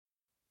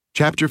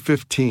Chapter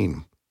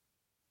 15.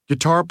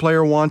 Guitar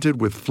player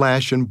wanted with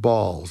flash and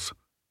balls.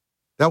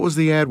 That was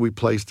the ad we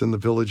placed in the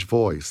Village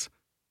Voice.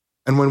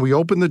 And when we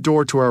opened the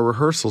door to our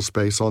rehearsal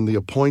space on the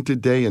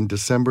appointed day in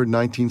December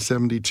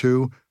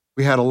 1972,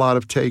 we had a lot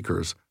of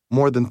takers,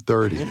 more than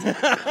 30.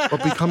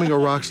 But becoming a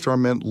rock star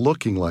meant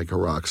looking like a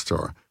rock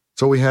star.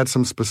 So we had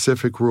some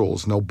specific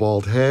rules: no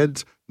bald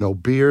heads, no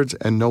beards,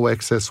 and no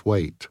excess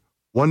weight.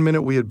 1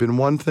 minute we had been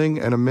one thing,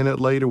 and a minute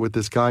later with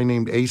this guy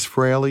named Ace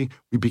Frehley,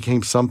 we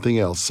became something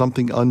else,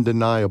 something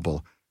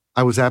undeniable.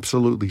 I was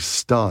absolutely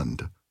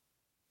stunned.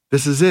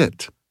 This is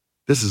it.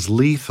 This is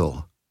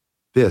lethal.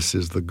 This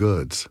is the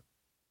goods.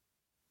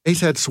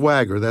 Ace had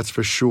swagger, that's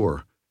for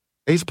sure.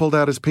 Ace pulled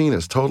out his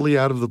penis, totally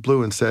out of the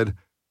blue, and said,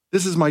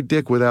 "This is my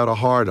dick without a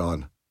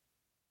hard-on."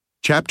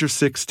 Chapter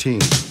 16.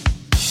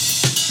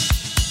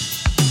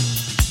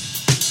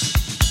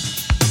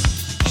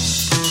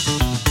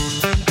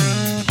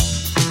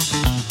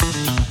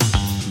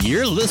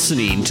 You're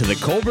listening to the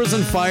Cobras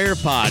and Fire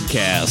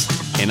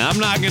podcast, and I'm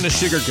not going to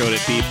sugarcoat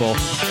it, people.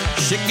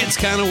 Shit gets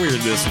kind of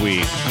weird this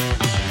week.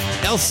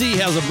 LC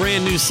has a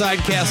brand new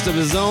sidecast of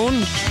his own.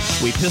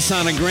 We piss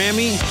on a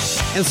Grammy,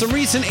 and some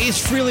recent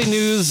Ace Frehley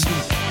news.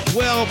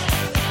 Well,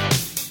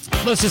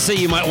 let's just say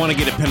you might want to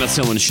get a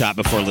penicillin shot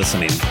before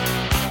listening.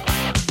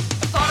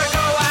 Thought I'd go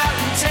out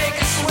and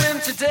take a swim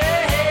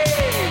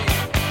today.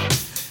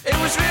 It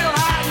was real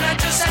hot and I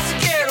just had to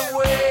get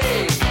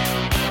away.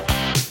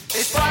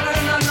 They spotted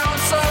an unknown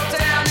soul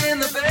down in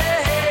the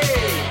bay.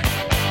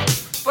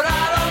 But I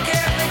don't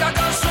care, think I'll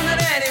go swimming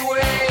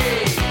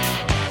anyway.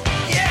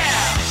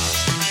 Yeah!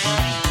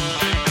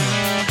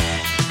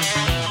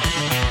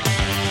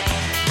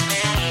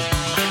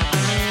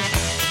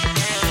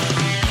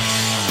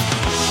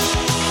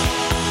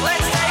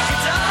 Let's take a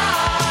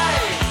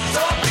dive,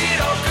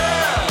 torpedo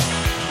girl,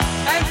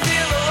 and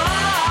feel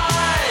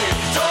alive,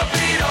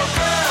 torpedo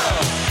girl.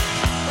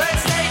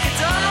 Let's take a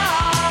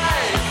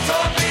dive,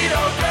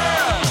 torpedo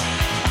girl,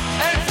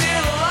 and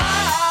feel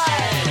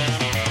alive.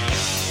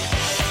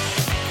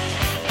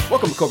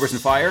 Welcome to Cobras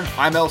and Fire.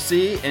 I'm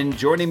LC, and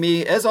joining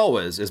me, as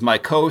always, is my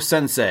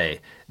co-sensei,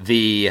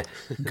 the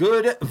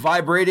good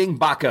vibrating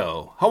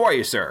Baco. How are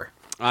you, sir?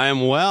 I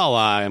am well.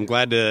 I'm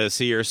glad to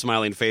see your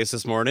smiling face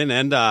this morning,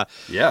 and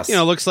Yes.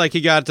 looks like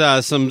you got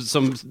some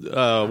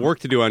work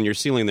to do on your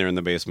ceiling there in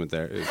the basement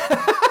there.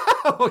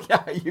 Oh,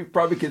 yeah, you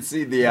probably could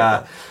see the...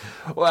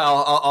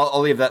 well,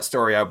 I'll leave that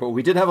story out, but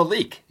we did have a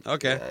leak.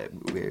 Okay.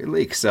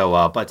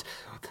 So,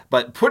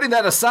 but putting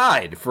that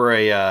aside for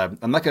I'm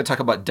not going to talk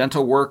about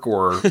dental work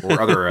or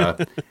other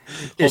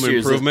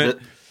issues. improvement?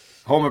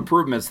 Home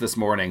improvements this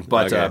morning.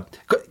 But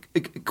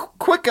Okay.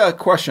 quick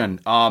question.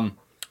 I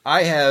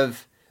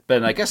have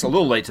been, I guess, a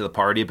little late to the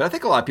party, but I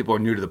think a lot of people are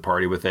new to the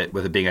party with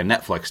it being on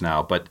Netflix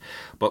now. But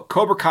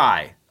Cobra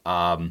Kai.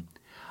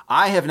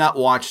 I have not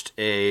watched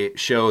a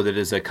show that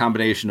is a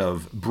combination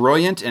of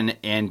brilliant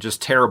and just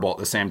terrible at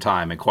the same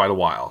time in quite a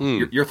while.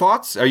 Your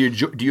thoughts? Do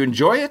you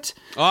enjoy it?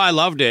 Oh, I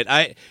loved it.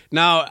 I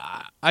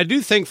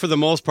do think for the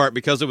most part,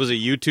 because it was a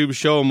YouTube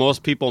show,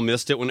 most people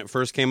missed it when it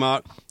first came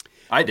out.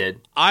 I did.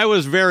 I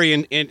was very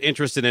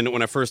interested in it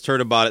when I first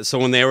heard about it. So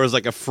when there was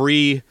like a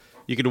free,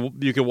 you could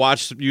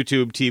watch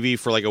YouTube TV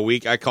for like a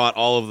week. I caught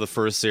all of the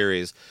first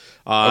series,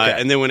 Okay.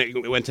 and then when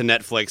it went to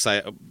Netflix,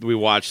 we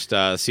watched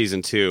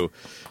season 2.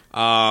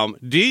 One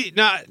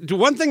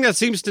thing that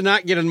seems to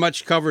not get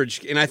much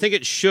coverage, and I think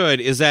it should,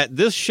 is that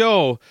this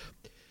show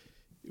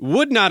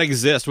would not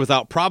exist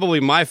without probably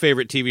my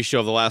favorite TV show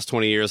of the last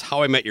 20 years,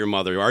 How I Met Your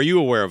Mother. Are you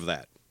aware of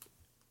that?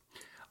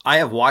 I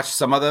have watched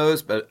some of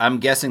those, but I'm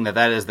guessing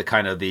that is the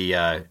kind of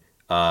the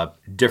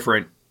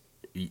different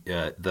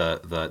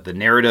the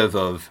narrative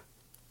of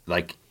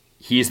like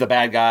he's the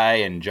bad guy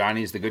and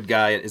Johnny's the good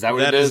guy. Is that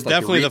what it is? That is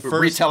definitely the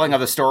first retelling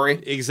of the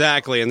story.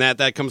 Exactly, and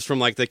that comes from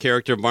like the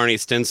character Barney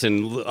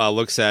Stinson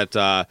looks at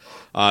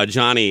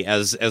Johnny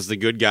as the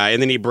good guy,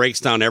 and then he breaks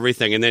down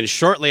everything. And then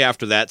shortly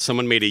after that,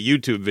 someone made a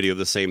YouTube video of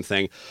the same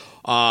thing.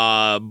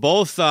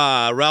 Both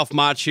Ralph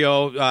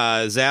Macchio,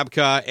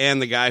 Zabka,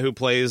 and the guy who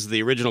plays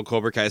the original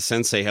Cobra Kai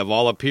Sensei have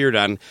all appeared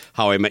on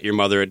How I Met Your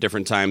Mother at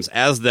different times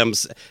as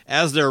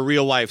their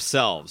real life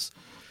selves.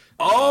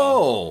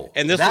 Oh,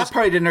 and this that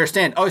part I didn't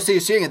understand. Oh, so you're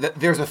saying that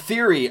there's a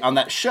theory on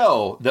that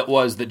show that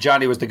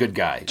Johnny was the good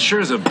guy. Sure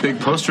is a big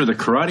poster of the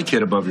Karate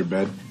Kid above your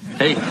bed.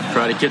 Hey,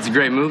 Karate Kid's a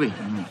great movie.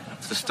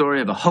 It's the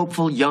story of a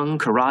hopeful young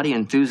karate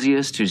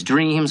enthusiast whose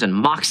dreams and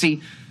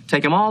moxie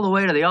take him all the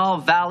way to the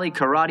All-Valley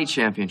Karate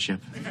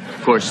Championship.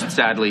 Of course,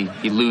 sadly,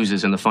 he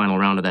loses in the final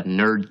round to that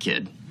nerd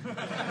kid.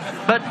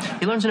 But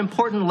he learns an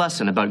important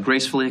lesson about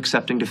gracefully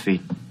accepting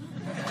defeat.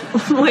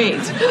 Wait,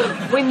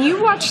 when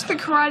you watch The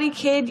Karate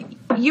Kid,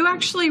 you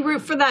actually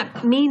root for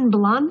that mean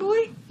blonde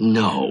boy?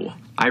 No,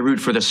 I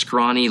root for the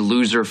scrawny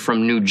loser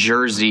from New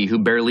Jersey who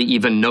barely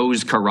even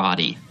knows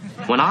karate.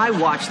 When I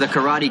watch The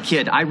Karate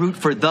Kid, I root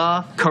for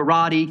the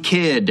Karate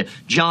Kid,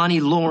 Johnny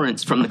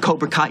Lawrence from the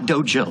Cobra Kai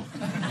Dojo.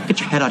 Get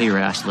your head out of your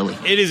ass, Lily.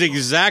 It is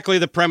exactly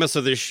the premise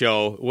of this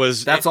show.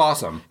 That's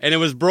awesome. And it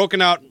was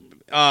broken out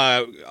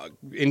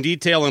in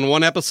detail in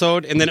one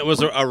episode, and then it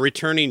was a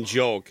returning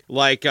joke.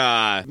 Like,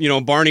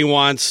 Barney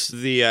wants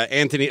the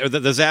Anthony or the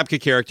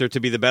Zabka character to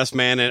be the best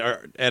man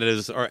at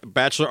his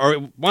bachelor,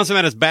 or wants him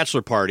at his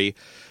bachelor party.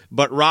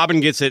 But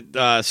Robin gets it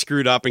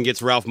screwed up and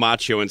gets Ralph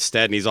Macchio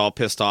instead, and he's all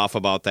pissed off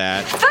about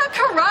that. The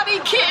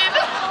Karate Kid!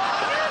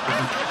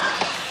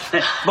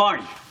 Hey,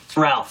 Barney, it's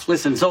Ralph.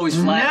 Listen, it's always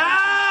flat.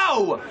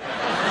 No!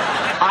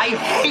 I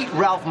hate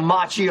Ralph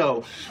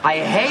Macchio. I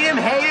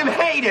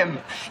hate him.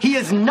 He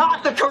is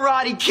not the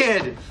Karate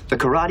Kid. The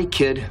Karate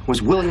Kid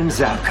was William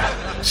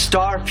Zabka,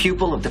 star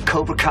pupil of the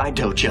Cobra Kai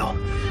dojo,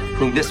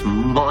 whom this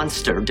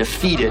monster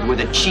defeated with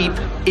a cheap,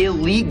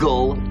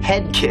 illegal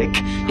head kick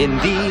in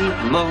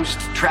the most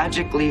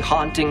tragically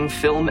haunting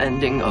film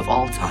ending of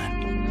all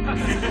time.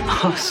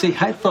 Oh, see,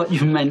 I thought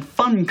you meant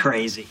fun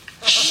crazy.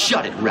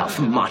 Shut it, Ralph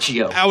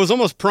Macchio. I was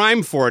almost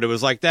primed for it. It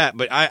was like that,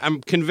 but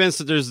I'm convinced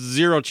that there's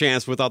zero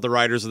chance without the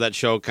writers of that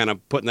show kind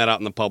of putting that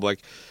out in the public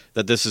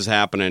that this is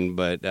happening.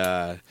 But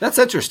that's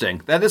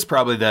interesting. That is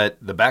probably the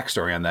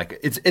backstory on that.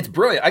 It's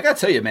brilliant. I got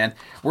to tell you, man,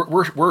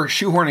 we're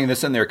shoehorning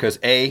this in there because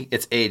A,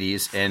 it's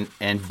 80s,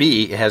 and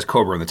B, it has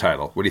Cobra in the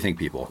title. What do you think,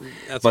 people?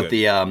 That's but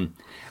good.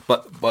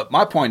 But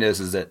my point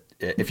is that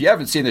if you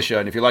haven't seen the show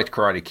and if you liked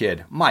Karate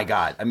Kid, my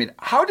God, I mean,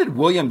 how did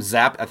William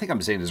Zabka? I think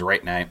I'm saying his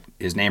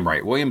name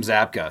right. William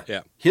Zabka.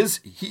 Yeah.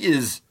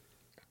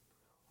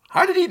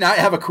 How did he not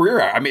have a career?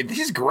 I mean,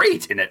 he's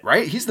great in it,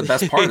 right? He's the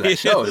best part of that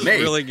show to me.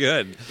 Really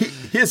good.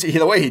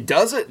 The way he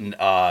does it and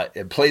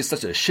plays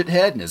such a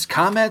shithead in his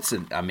comments,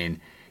 and I mean,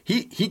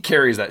 he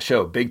carries that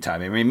show big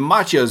time. I mean,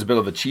 Machio's a bit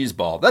of a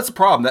cheeseball. That's the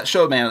problem. That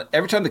show, man.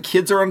 Every time the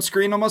kids are on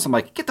screen, almost, I'm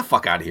like, get the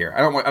fuck out of here.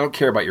 I don't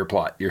care about your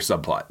plot, your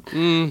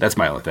subplot. That's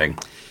my only thing.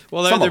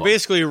 Well, they're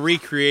basically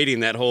recreating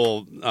that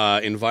whole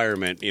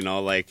environment,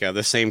 like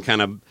the same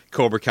kind of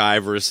Cobra Kai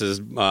versus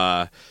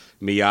Miyagi-Do.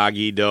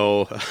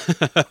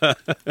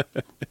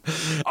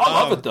 I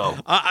love it, though.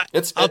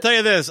 I'll tell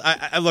you this.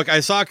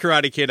 I saw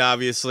Karate Kid,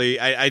 obviously.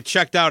 I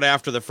checked out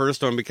after the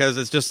first one because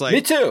it's just like...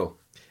 Me too.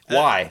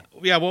 Why?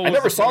 Yeah, I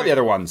never saw the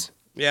other ones.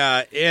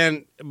 Yeah,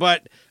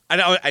 but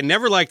I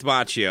never liked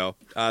Macchio,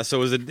 so it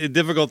was a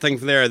difficult thing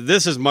there.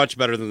 This is much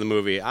better than the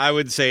movie. I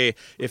would say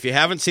if you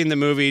haven't seen the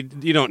movie,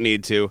 you don't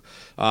need to.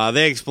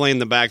 They explain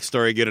the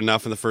backstory good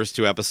enough in the first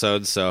 2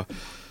 episodes, so...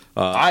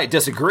 I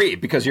disagree,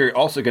 because you're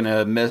also going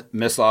to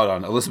miss out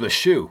on Elizabeth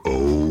Shue.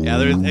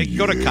 Yeah,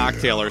 go to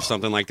Cocktail or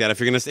something like that. If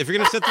you're gonna sit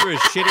through a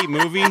shitty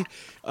movie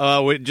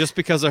just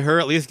because of her,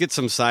 at least get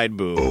some side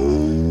boob.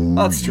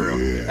 That's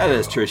true. That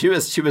is true. She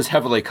was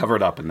heavily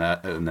covered up in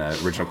the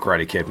original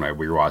Karate Kid when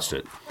we watched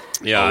it.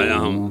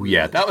 Yeah.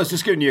 Yeah. That was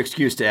just giving you an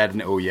excuse to add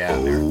an "oh yeah"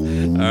 in there.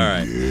 All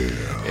right.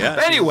 Yeah.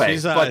 Anyway,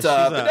 she's but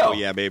no. Oh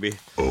yeah, baby.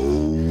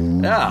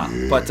 Yeah,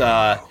 but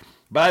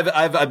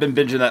I've been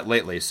binging that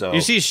lately. So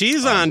you see,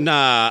 she's on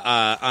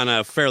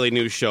a fairly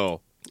new show,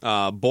 Boys.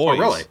 Oh,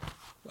 really?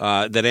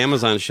 That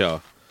Amazon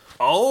show.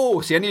 Oh,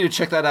 see, I need to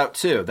check that out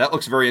too. That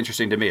looks very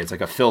interesting to me. It's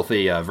like a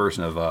filthy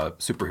version of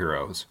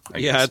superheroes.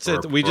 I guess.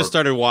 We just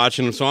started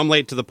watching, so I'm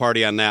late to the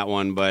party on that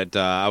one. But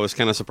I was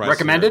kind of surprised.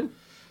 Recommended?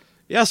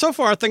 Yeah, so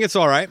far I think it's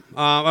all right.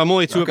 I'm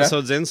only 2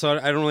 episodes in, so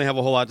I don't really have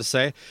a whole lot to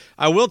say.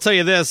 I will tell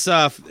you this: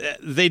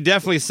 they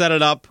definitely set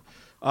it up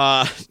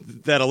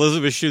that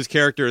Elizabeth Shue's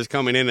character is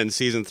coming in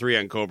season 3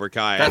 on Cobra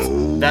Kai.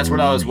 That's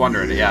what I was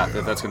wondering. Yeah,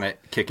 if that's going to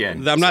kick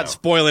in. I'm not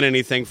spoiling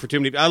anything for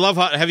too many. I love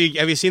how have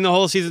you seen the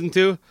whole season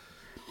 2?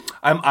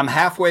 I'm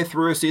halfway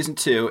through season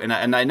 2,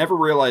 and I never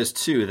realized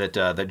too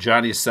that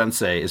Johnny's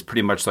sensei is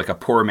pretty much like a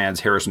poor man's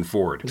Harrison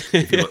Ford.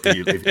 They've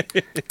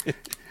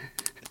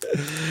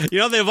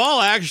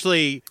all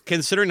actually,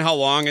 considering how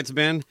long it's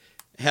been,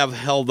 have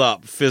held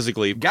up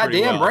physically.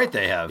 Goddamn well. Right,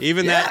 they have.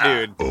 Even that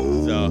dude.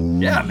 So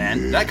yeah,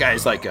 man, that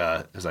guy's like,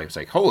 it's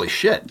like holy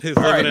shit. He's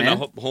living in a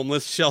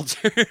homeless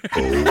shelter.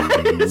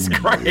 It's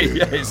great.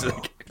 Yeah, he's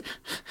like,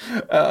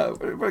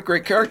 what a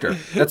great character.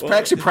 That's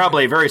actually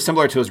probably very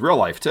similar to his real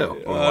life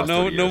too.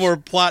 No more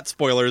plot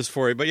spoilers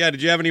for you. But yeah,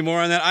 did you have any more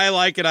on that? I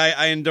like it.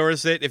 I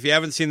endorse it. If you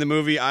haven't seen the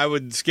movie, I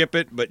would skip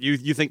it. But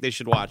you think they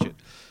should watch it?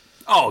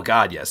 Oh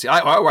God, yes.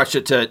 I watched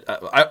it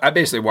I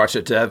basically watched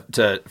it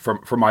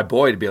for my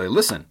boy to be like,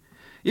 listen,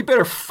 you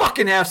better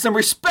fucking have some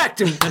respect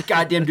and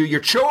goddamn do your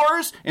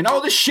chores and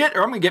all this shit,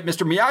 or I'm gonna get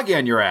Mr. Miyagi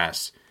on your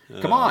ass.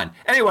 Come on.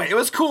 Anyway, it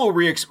was cool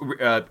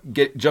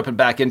jumping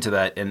back into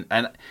that, and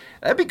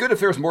that'd be good if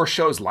there was more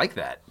shows like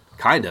that,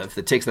 kind of,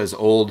 that takes those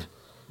old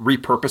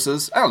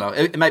repurposes. I don't know.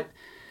 It might.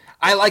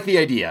 I like the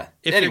idea.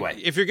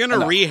 If you're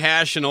gonna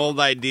rehash an old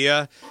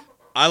idea,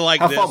 I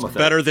like this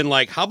better than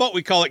how about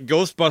we call it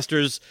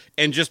Ghostbusters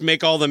and just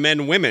make all the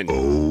men women?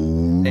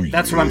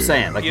 That's what I'm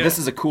saying. This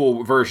is a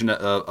cool version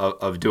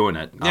of doing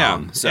it.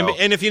 Yeah.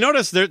 And if you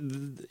notice,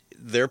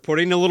 they're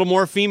putting a little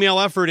more female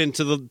effort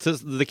into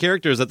the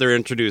characters that they're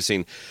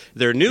introducing.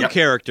 They're new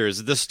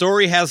characters. The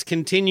story has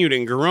continued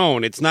and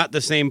grown. It's not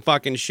the same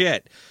fucking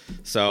shit.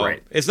 So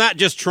It's not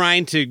just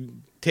trying to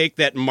take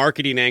that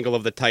marketing angle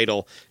of the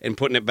title and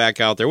putting it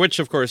back out there, which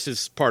of course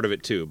is part of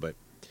it too. But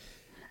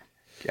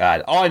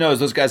God, all I know is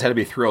those guys had to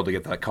be thrilled to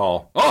get that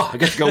call. Oh, I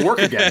get to go work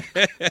again.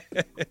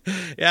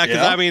 Yeah,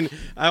 because I mean,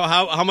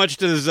 how much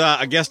does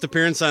a guest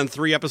appearance on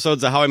 3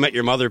 episodes of How I Met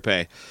Your Mother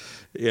pay?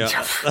 Yeah,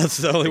 that's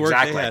the only work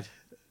they had.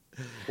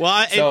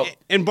 Well,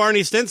 and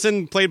Barney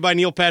Stinson, played by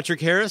Neil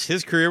Patrick Harris,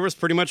 his career was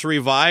pretty much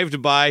revived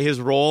by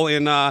his role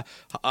in the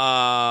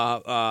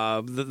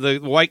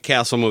White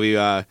Castle movie.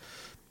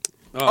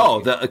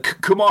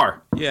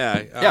 Kumar.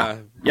 Yeah.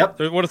 Yep.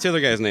 What's the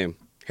other guy's name?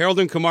 Harold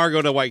and Kumar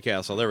Go to White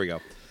Castle. There we go.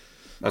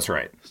 That's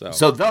right.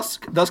 So thus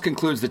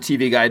concludes the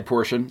TV guide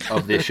portion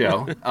of the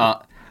show.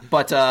 I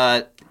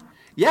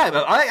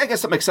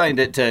guess I'm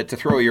excited to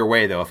throw your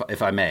way, though,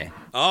 if I may.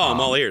 Oh,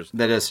 I'm all ears.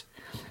 That is.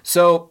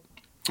 So,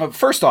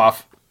 first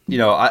off,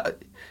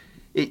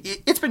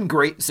 it's been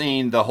great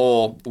seeing the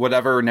whole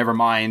whatever, never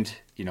mind,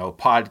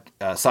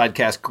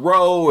 sidecast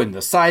grow and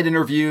the side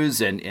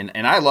interviews, and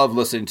I love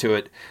listening to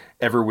it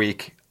every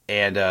week.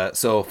 And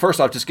so, first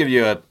off, just to give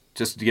you a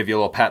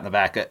little pat in the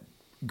back.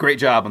 Great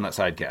job on that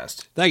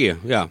sidecast. Thank you.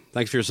 Yeah,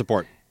 thanks for your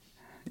support.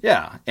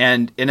 Yeah,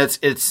 and it's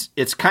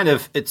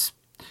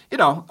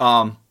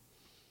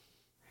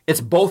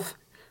both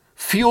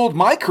fueled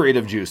my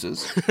creative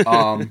juices.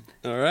 All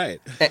right.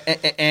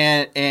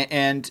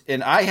 And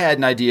I had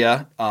an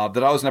idea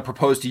that I was going to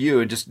propose to you,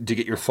 and just to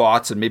get your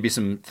thoughts and maybe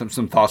some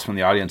thoughts from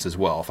the audience as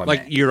well, if I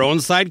may. Your own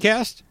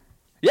sidecast?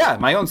 Yeah,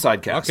 my own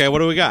sidecast. Okay, what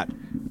do we got?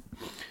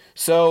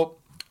 So,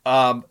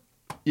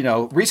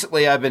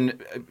 recently I've been,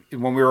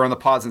 when we were on the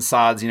Pods and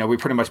Sods, we've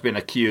pretty much been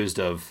accused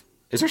of,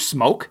 is there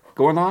smoke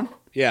going on?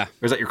 Yeah.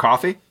 Or is that your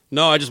coffee?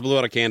 No, I just blew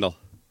out a candle.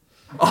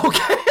 Okay.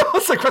 I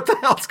was like, what the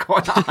hell's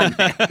going on,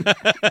 man?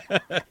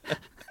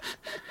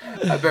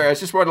 I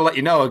just wanted to let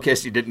you know in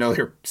case you didn't know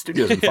your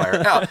studio's on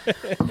fire.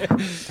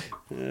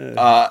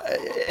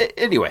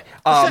 Anyway.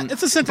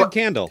 It's a scented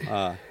candle.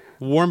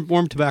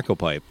 Warm tobacco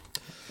pipe.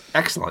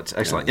 Excellent.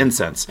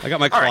 Incense. I got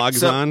my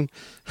clogs on.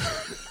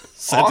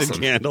 Scented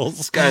candles.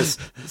 This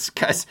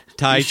guy's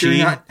Tai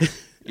Chi.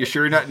 You're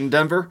sure you're not in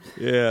Denver?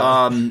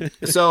 Yeah.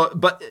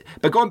 But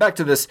going back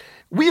to this,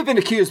 we have been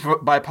accused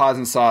by Pods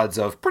and Sods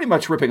of pretty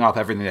much ripping off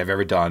everything they've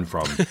ever done,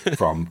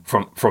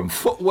 from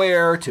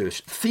footwear to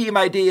theme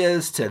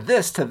ideas to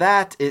this to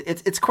that.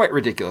 It's quite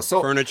ridiculous.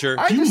 So furniture,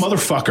 you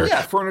motherfucker.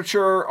 Yeah,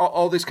 furniture,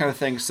 all these kind of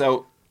things.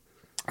 So,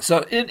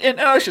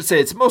 and I should say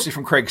it's mostly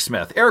from Craig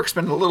Smith. Eric's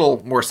been a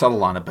little more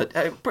subtle on it,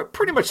 but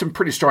pretty much some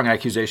pretty strong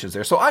accusations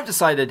there. So I've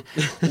decided,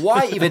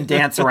 why even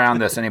dance around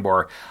this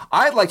anymore?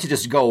 I'd like to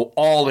just go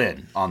all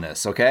in on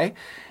this, okay?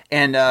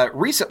 And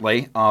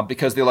recently,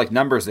 because they like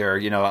numbers there,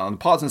 on the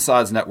Pods and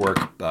Sods Network,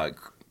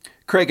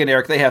 Craig and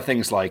Eric, they have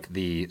things like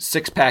the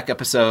 6-pack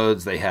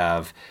episodes. They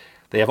have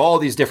all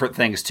these different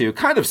things too,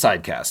 kind of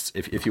sidecasts,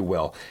 if you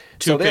will.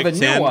 So they have a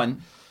new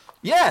one.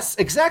 Yes,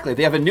 exactly.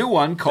 They have a new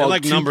one called. I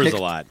like numbers a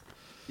lot.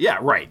 Yeah,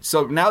 right.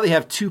 So now they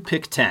have 2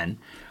 Pick 10.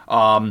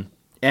 And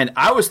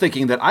I was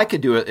thinking that I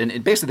could do it.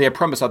 And basically, their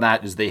premise on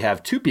that is they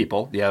have 2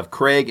 people. You have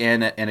Craig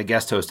and a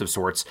guest host of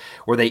sorts,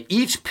 where they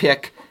each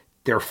pick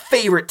their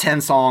favorite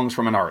 10 songs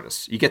from an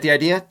artist. You get the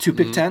idea? 2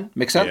 Pick 10?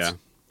 Make sense? Yeah,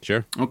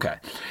 sure. Okay.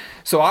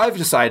 So I've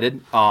decided,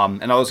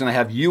 and I was going to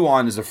have you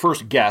on as the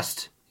first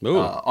guest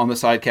on the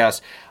sidecast.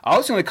 I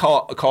was going to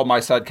call my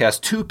sidecast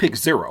 2 Pick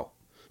 0.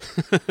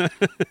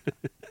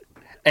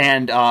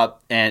 And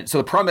so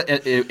the problem,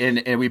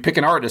 and we pick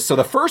an artist. So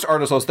the first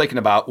artist I was thinking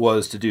about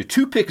was to do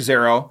 2 Pick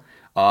 0,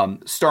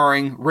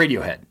 starring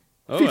Radiohead.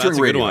 Oh, featuring that's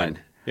a good Radiohead. one.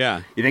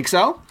 Yeah. You think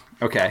so?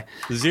 Okay.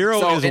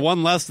 0 is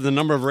one less than the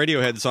number of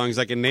Radiohead songs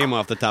I can name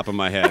off the top of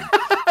my head.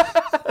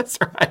 That's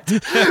right.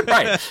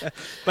 Right.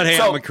 But hey,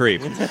 I'm a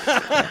creep.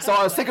 So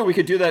I was thinking we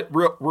could do that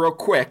real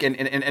quick. And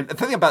the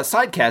thing about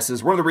sidecasts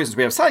is, one of the reasons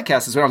we have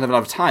sidecasts is we don't have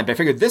enough time. But I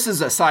figured this is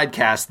a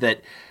sidecast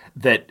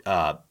that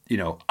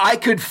I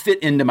could fit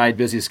into my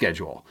busy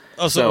schedule.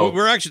 Oh, so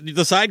we're actually,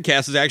 the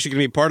sidecast is actually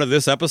going to be part of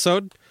this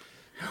episode?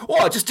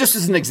 Well, just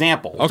as an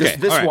example. Okay.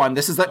 Just this one.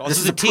 This is a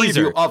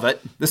teaser preview of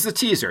it. This is a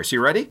teaser. So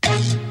you ready?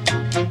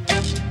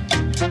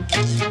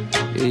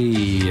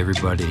 Hey,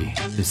 everybody.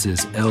 This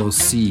is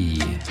LC.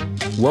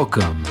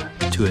 Welcome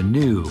to a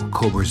new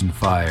Cobras and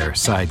Fire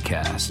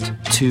sidecast.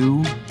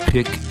 2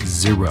 Pick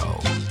 0.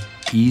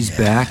 Ease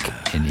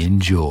back and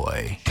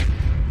enjoy.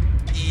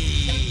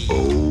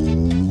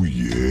 Oh,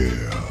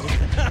 yeah.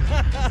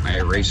 My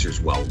eraser's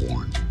well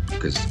worn,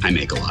 because I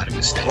make a lot of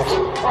mistakes.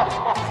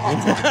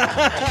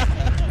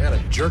 At a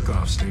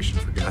jerk-off station,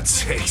 for God's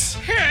sakes.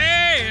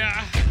 Hey!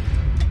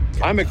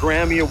 I'm a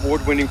Grammy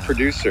Award-winning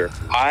producer.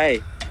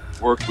 I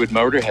worked with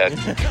Motorhead.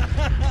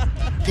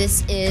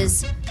 This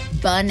is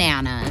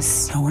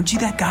Bananas. Oh, weren't you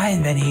that guy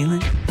in Van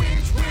Halen?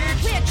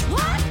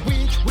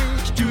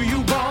 Which do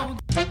you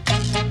want?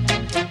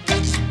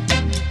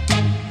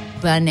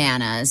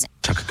 Bananas.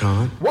 Chaka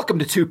Khan. Welcome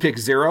to 2 Pick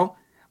 0.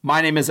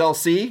 My name is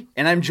LC,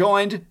 and I'm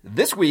joined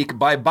this week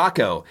by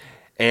Baco.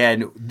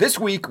 And this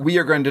week we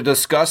are going to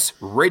discuss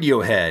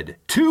Radiohead.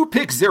 2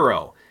 Pick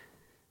 0.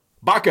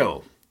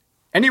 Baco,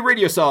 any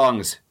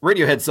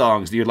Radiohead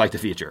songs that you'd like to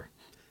feature?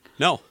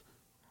 No.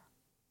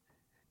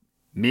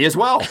 Me as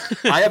well.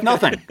 I have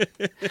nothing.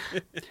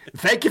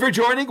 Thank you for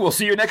joining. We'll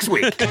see you next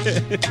week.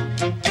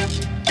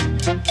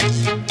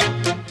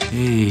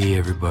 Hey,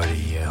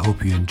 everybody. I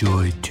hope you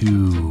enjoyed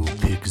 2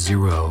 Pick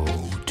 0.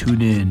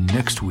 Tune in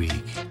next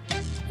week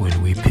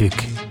when we pick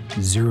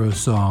 0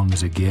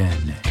 songs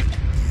again.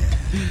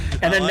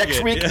 And then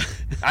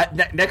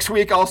next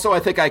week also, I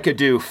think I could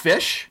do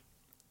Fish.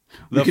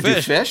 We could do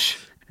Fish.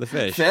 The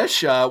Fish.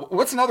 Fish.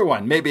 What's another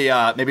one? Maybe we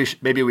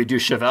do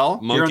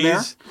Chevelle Monkeys. here and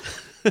there.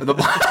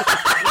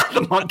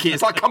 The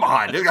Monkeys. Oh, come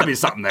on. There's got to be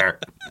something there.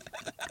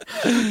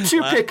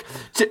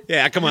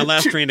 Yeah, come on.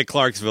 Last Train to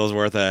Clarksville's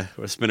worth a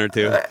spin or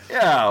two.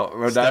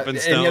 Stepping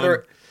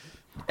Stone.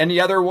 Any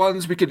other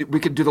ones we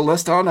could do the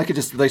list on? I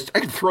could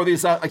throw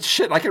these out like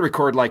shit. I could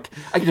record I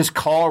could just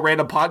call a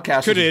random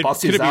podcast. Could it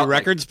be out,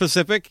 record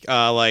specific?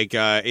 Like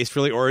Ace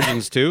Frehley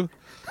Origins 2?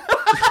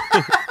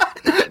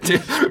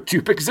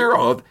 2 Pick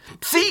 0.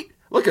 See?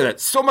 Look at it.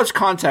 So much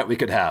content we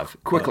could have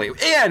quickly.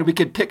 And we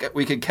could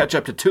catch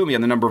up to Toomey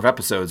on the number of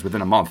episodes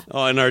within a month.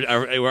 Oh, and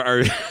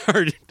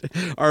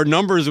our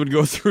numbers would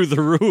go through the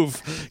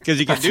roof because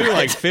you could do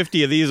like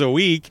 50 of these a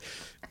week.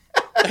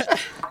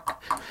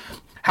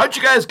 How'd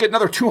you guys get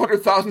another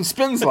 200,000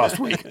 spins last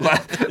week?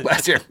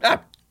 last year?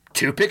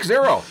 2 Pick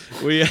 0.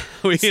 We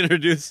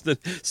introduced the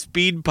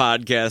speed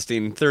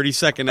podcasting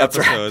 30-second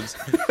episodes.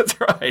 Right. That's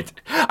right.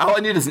 All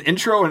I need is an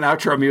intro and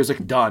outro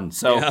music done.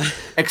 So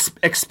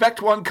expect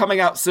one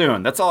coming out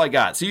soon. That's all I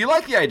got. So you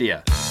like the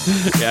idea?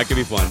 Yeah, it could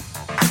be fun.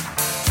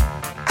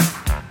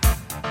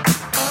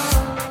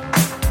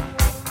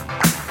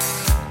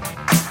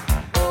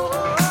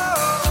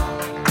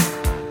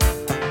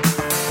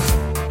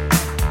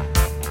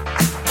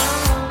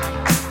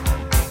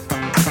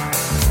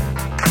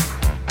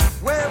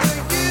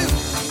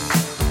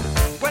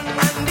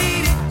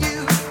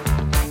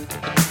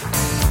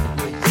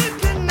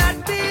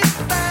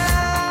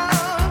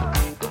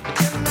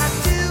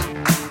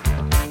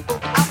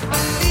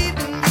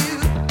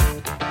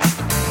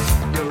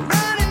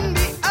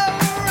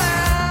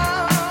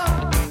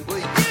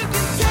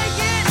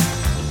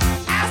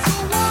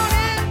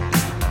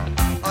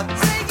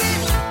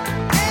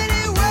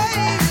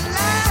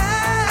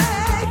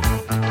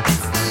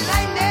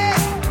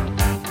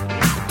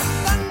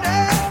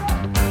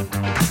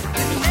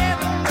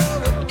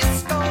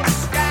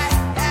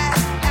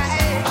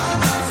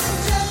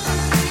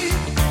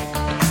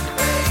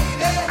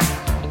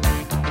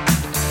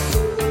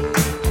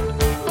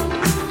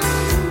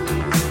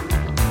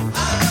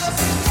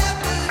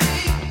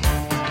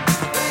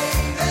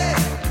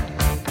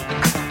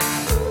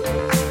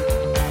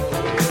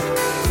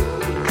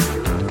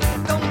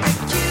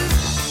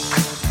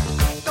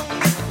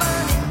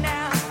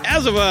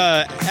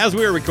 As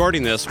we were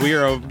recording this, we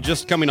are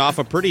just coming off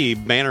a pretty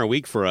banner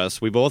week for us.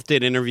 We both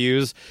did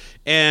interviews,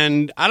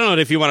 and I don't know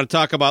if you want to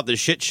talk about the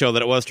shit show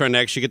that it was trying to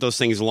actually get those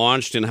things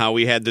launched and how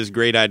we had this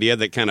great idea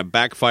that kind of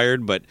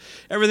backfired, but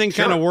everything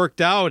kind of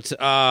worked out.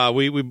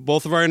 We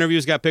both of our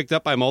interviews got picked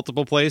up by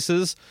multiple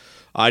places.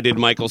 I did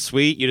Michael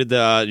Sweet. You did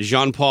the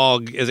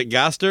Jean-Paul, is it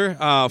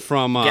Gaster?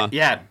 From...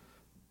 Yeah.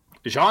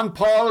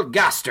 Jean-Paul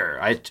Gaster.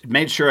 I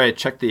made sure I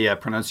checked the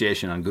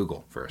pronunciation on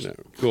Google first. Yeah,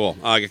 cool,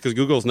 because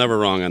Google's never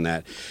wrong on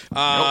that.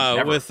 Nope,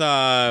 never. With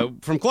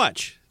from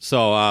Clutch.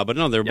 So, but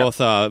no, they're both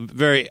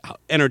very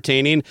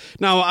entertaining.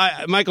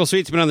 Now, Michael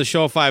Sweet's been on the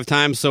show 5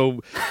 times,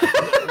 so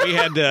we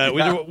had there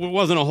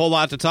wasn't a whole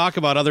lot to talk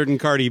about other than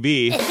Cardi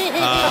B.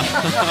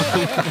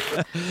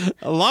 I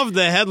loved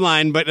the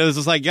headline, but it was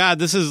just like, God,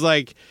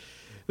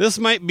 this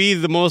might be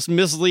the most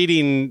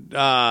misleading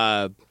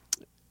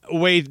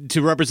way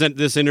to represent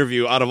this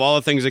interview out of all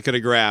the things it could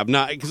have grabbed.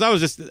 Not because I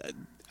was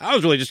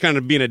really just kind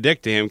of being a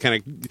dick to him, kind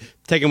of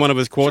taking one of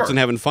his quotes and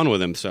having fun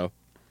with him. So,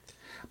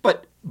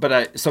 but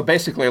so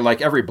basically,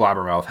 like every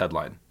blabbermouth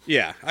headline.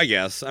 Yeah, I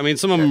guess. I mean,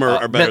 some of them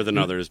are better than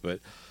others,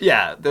 but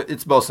yeah,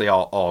 it's mostly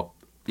all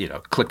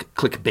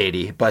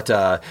clickbaity. But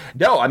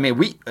no, I mean,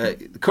 we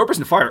Cobras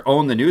and Fire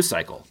own the news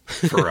cycle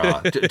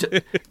for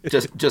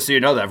just so you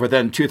know that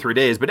within 2-3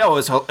 days. But no,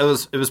 it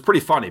was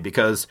pretty funny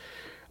because.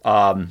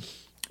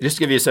 Just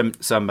to give you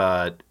some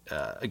I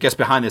guess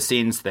behind the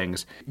scenes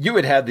things, you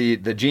had the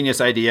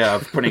genius idea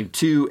of putting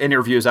 2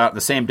 interviews out in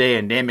the same day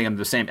and naming them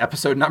the same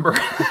episode number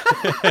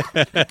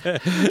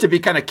to be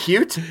kind of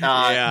cute.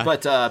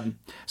 But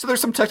so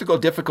there's some technical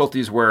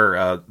difficulties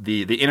where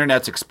the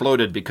internet's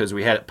exploded because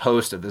we had it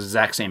post at the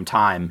exact same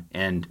time.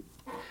 And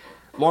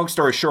long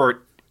story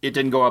short, it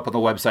didn't go up on the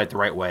website the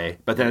right way.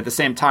 But then at the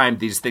same time,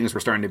 these things were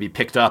starting to be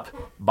picked up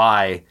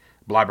by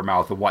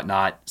Blabbermouth and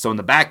whatnot. So in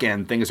the back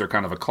end, things are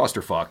kind of a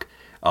clusterfuck.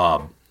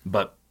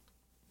 But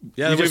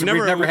yeah, we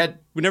never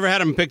had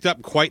them picked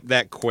up quite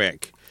that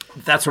quick.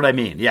 That's what I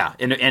mean. Yeah,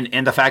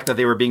 and the fact that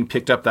they were being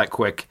picked up that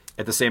quick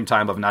at the same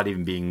time of not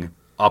even being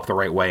up the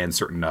right way in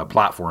certain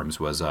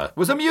platforms was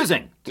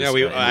amusing.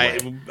 I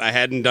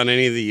hadn't done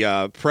any of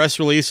the press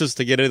releases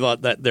to get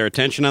their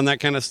attention on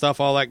that kind of stuff,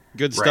 all that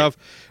good stuff.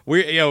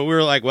 We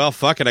were like, well,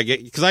 fuck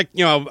it, because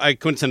I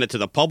couldn't send it to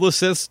the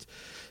publicist.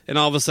 and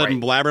all of a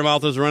sudden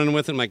Blabbermouth was running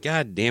with it. I'm like,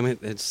 God damn it!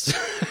 It's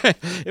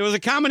it was a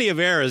comedy of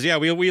errors. Yeah,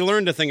 we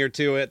learned a thing or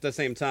two at the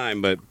same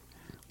time, but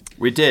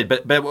we did.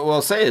 But what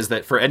we'll say is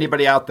that for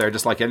anybody out there,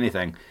 just like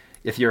anything,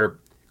 if you're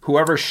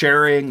whoever's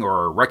sharing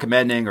or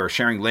recommending or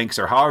sharing links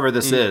or however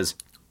this is,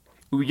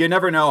 you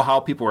never know how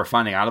people are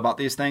finding out about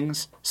these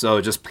things.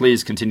 So just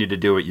please continue to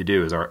do what you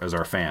do as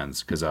our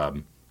fans, because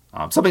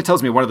something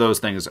tells me one of those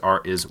things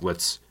is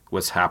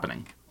what's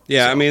happening.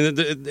 Yeah, so. I mean,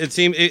 it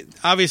seems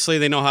obviously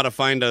they know how to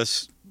find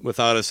us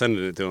without us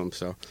sending it to them.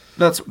 So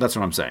that's what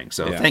I'm saying.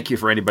 So thank you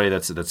for anybody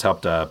that's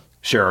helped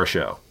share our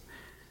show.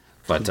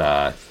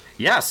 But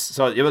yes,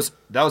 so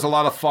that was a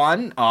lot of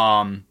fun.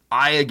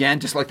 I again,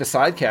 just like the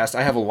sidecast,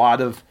 I have a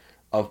lot of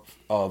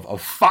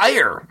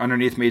fire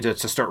underneath me to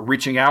start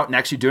reaching out and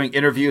actually doing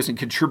interviews and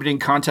contributing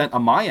content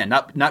on my end,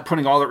 not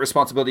putting all that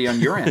responsibility on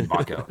your end,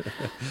 Mako.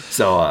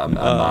 So,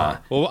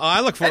 well,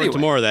 I look forward to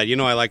more of that. You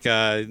know, I like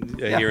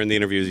hearing the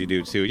interviews you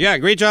do too. Yeah,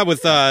 great job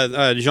with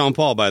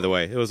Jean-Paul, by the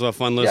way. It was a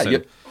fun listen. Yeah,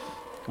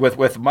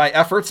 with my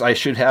efforts, I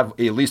should have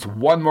at least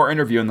one more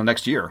interview in the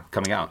next year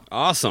coming out.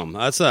 Awesome.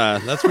 That's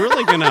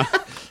really gonna.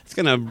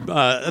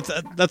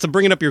 That's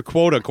bringing up your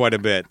quota quite a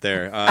bit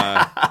there.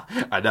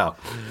 I know.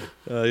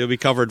 You'll be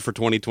covered for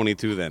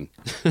 2022 then.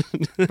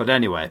 But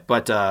anyway,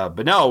 but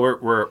no,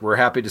 we're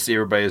happy to see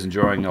everybody is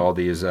enjoying all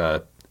these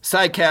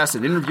sidecasts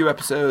and interview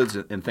episodes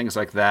and things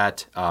like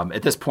that.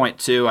 At this point,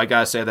 too, I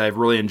gotta say that I've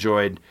really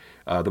enjoyed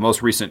the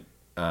most recent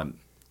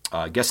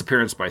guest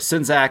appearance by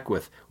Sinzak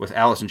with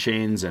Alice in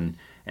Chains and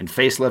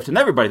Facelift and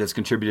everybody that's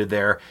contributed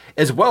there,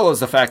 as well as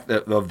the fact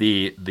that of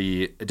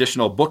the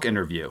additional book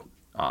interview.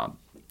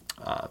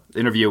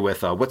 Interview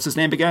with what's his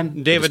name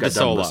again? David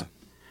DeSola.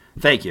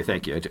 Thank you. I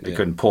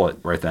couldn't pull it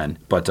right then,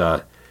 but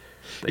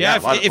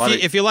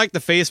if you like the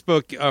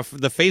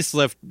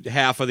facelift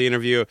half of the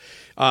interview,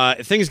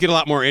 things get a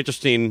lot more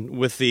interesting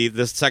with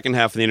the second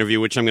half of the interview,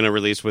 which I'm going to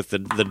release with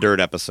the Dirt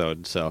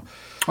episode. So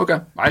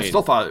okay, I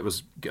still thought it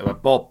was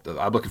well.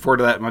 I'm looking forward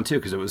to that one too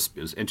because it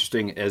was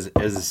interesting as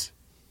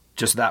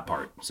just that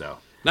part. So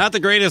not the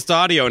greatest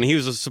audio, and he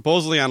was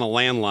supposedly on a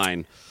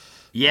landline.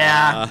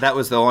 Yeah, that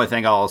was the only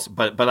thing else,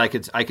 but I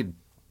could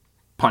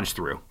punch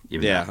through.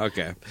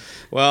 Okay.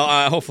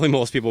 Well, hopefully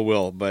most people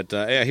will, but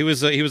yeah, he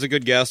was a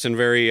good guest and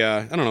very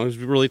I don't know, he was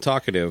really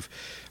talkative.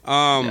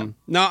 No,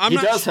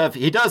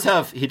 he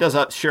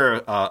does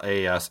share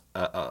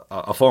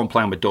a phone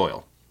plan with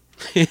Doyle.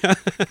 Yeah.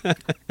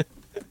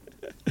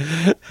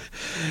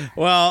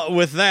 Well,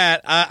 with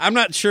that, I'm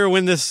not sure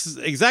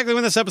exactly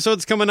when this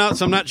episode's coming out,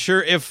 so I'm not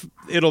sure if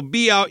it'll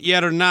be out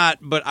yet or not,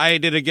 but I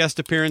did a guest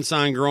appearance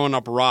on Growing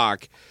Up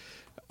Rock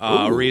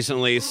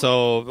recently,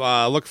 so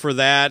look for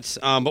that.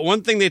 But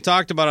one thing they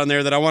talked about on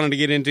there that I wanted to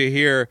get into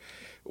here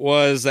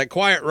was that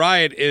Quiet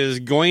Riot is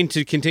going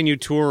to continue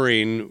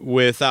touring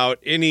without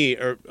any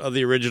of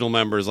the original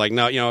members. Like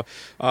now,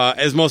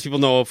 as most people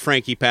know,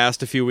 Frankie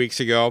passed a few weeks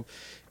ago.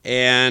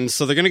 And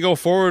so they're going to go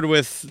forward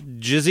with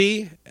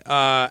Jizzy,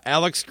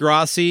 Alex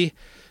Grossi,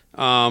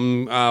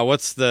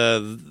 what's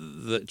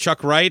the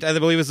Chuck Wright, I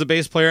believe is the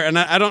bass player. And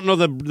I don't know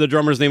the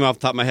drummer's name off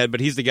the top of my head, but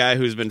he's the guy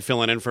who's been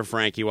filling in for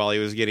Frankie while he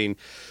was getting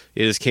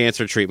his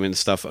cancer treatment and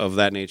stuff of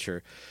that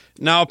nature.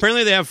 Now,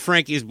 apparently they have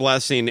Frankie's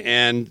blessing,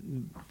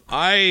 and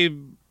I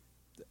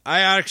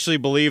actually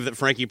believe that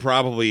Frankie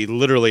probably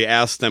literally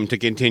asked them to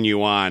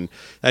continue on.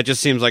 That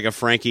just seems like a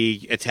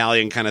Frankie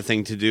Italian kind of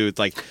thing to do. It's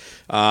like,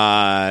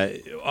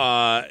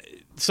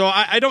 so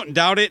I don't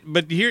doubt it.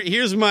 But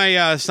here's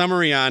my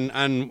summary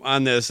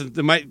on this. It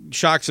might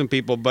shock some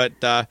people, but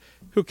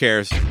who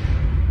cares?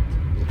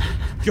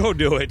 Go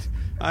do it.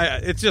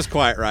 It's just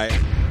Quiet Riot.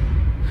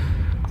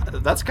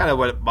 That's kind of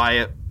what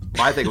my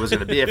thing was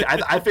going to be.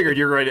 I figured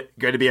you were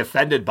going to be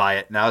offended by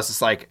it. Now it's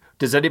just like,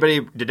 did anybody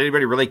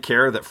really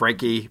care that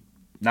Frankie,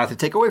 not to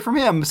take away from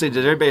him, did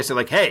anybody say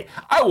like, hey,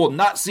 I will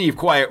not see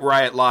Quiet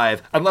Riot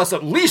live unless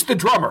at least the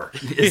drummer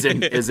is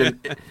in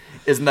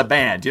the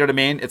band. Do you know what I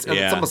mean? It's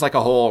almost like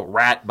a whole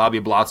Rat Bobby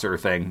Blotzer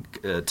thing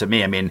to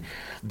me. I mean,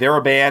 they're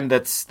a band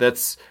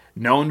that's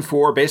known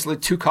for basically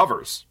two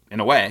covers in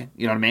a way.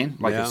 You know what I mean?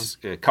 Like it's,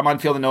 Come On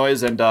Feel the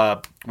Noise and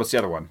what's the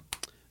other one?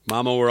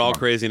 Mama, We're All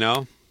Crazy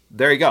Now.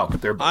 There you go.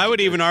 I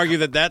would even argue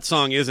that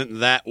song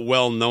isn't that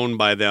well known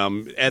by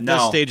them at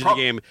this stage of the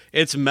game.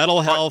 It's Metal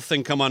Health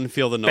and Come On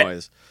Feel the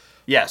Noise.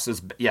 Yes,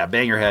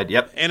 Bang Your Head.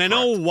 Yep. And I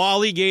know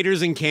Wally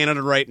Gator's in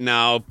Canada right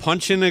now,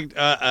 punching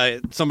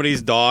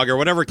somebody's dog or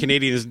whatever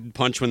Canadians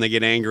punch when they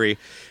get angry.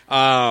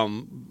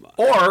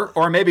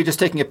 Or maybe just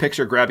taking a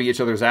picture, grabbing each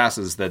other's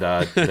asses. That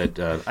I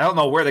don't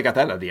know where they got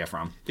that idea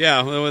from.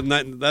 Yeah,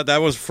 that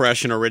was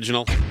fresh and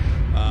original.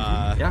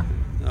 Yeah.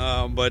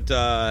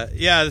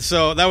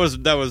 So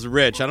that was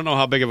Rich. I don't know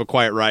how big of a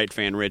Quiet Riot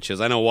fan Rich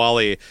is. I know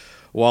Wally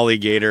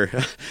Gator.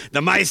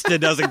 The Meister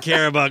doesn't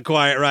care about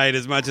Quiet Riot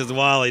as much as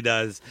Wally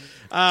does.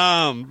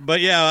 Sorry,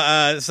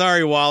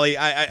 Wally.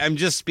 I'm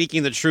just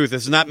speaking the truth.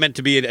 It's not meant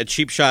to be a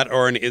cheap shot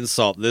or an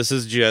insult. This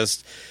is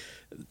just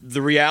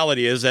the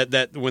reality is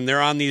that when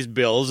they're on these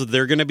bills,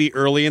 they're going to be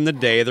early in the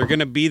day. They're going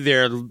to be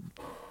there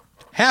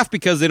half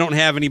because they don't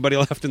have anybody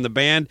left in the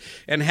band,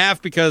 and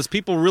half because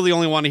people really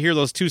only want to hear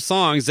those two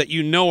songs that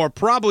are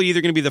probably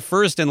either going to be the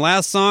first and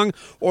last song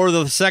or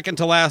the second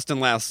to last and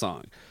last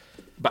song.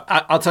 But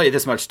I'll tell you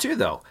this much, too,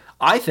 though.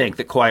 I think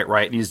that Quiet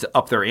Riot needs to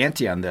up their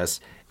ante on this,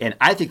 and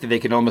I think that they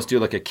can almost do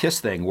like a Kiss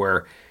thing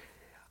where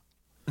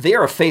they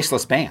are a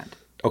faceless band,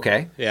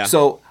 okay? Yeah.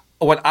 So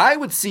what I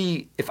would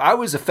see if I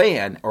was a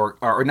fan, or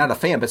not a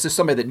fan, but just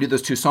somebody that knew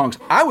those two songs,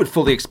 I would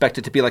fully expect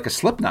it to be like a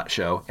Slipknot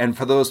show, and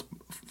for those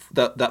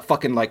that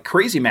fucking like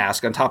crazy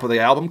mask on top of the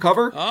album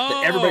cover,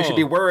 that everybody should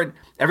be wearing.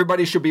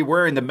 Everybody should be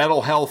wearing the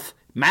Mental Health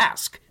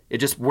mask. It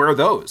just wear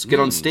those.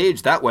 Get on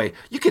stage that way.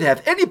 You could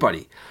have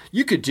anybody.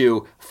 You could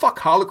do fuck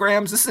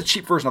holograms. This is a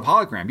cheap version of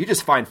hologram. You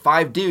just find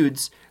 5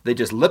 dudes. They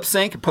just lip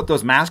sync and put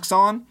those masks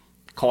on.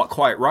 Call it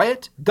Quiet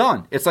Riot.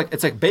 Done. It's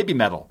like baby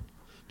metal.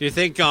 Do you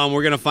think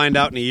we're going to find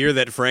out in a year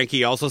that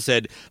Frankie also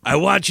said, "I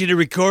want you to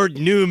record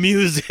new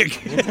music"?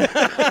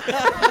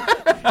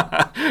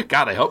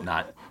 God, I hope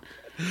not.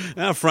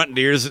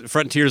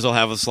 Frontiers will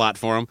have a slot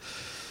for him.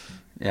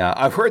 Yeah,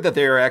 I've heard that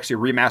they're actually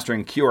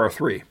remastering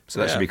QR3, so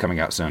that should be coming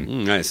out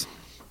soon. Nice.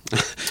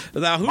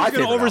 Now, who's going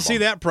to oversee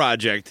that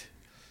project?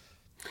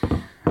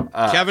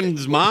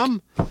 Kevin's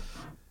mom?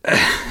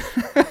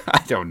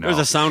 I don't know. There's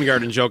a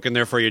Soundgarden joke in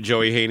there for you,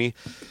 Joey Haney.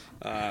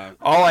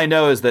 All I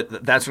know is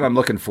that's what I'm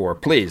looking for.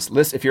 Please,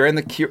 listen, if you're in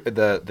the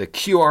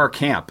QR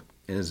camp,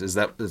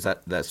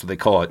 that's what they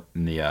call it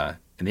in the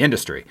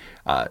industry.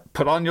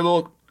 Put on your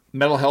little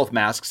Mental Health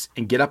masks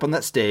and get up on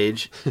that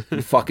stage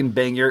and fucking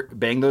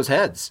bang those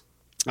heads.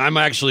 I'm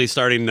actually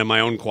starting my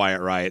own Quiet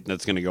Riot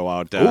that's going to go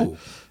out.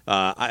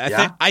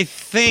 I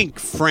think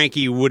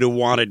Frankie would have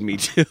wanted me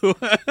to.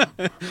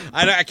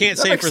 I can't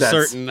say for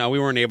certain. We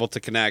weren't able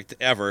to connect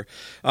ever.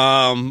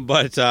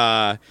 But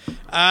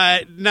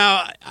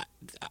now,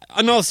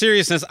 in all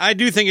seriousness, I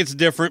do think it's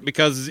different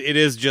because it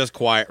is just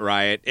Quiet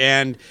Riot.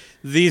 And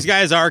these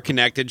guys are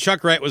connected.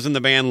 Chuck Wright was in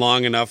the band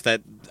long enough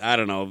that, I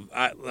don't know.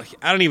 I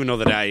don't even know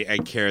that I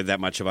care that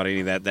much about any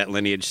of that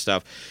lineage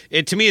stuff.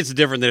 To me, it's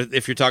different than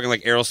if you're talking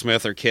like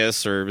Aerosmith or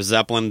Kiss or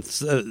Zeppelin,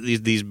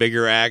 these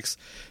bigger acts,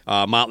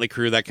 Motley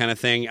Crue, that kind of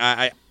thing.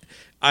 I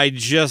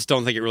just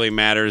don't think it really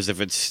matters if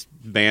it's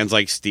bands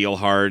like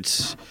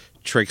Steelhearts,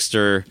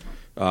 Trickster,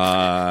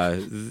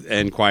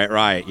 and Quiet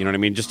Riot. You know what I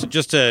mean?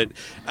 Just to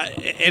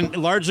and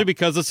largely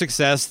because of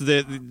success,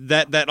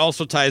 that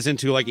also ties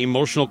into like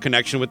emotional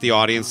connection with the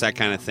audience, that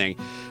kind of thing.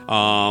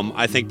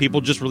 I think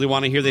people just really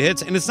want to hear the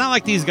hits, and it's not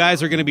like these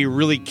guys are going to be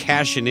really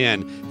cashing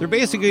in. They're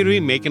basically going to be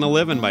making a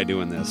living by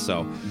doing this,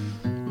 so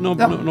no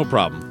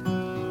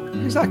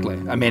problem. Exactly.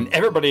 I mean,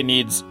 everybody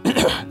needs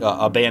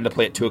a band to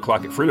play at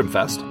 2:00 at Freedom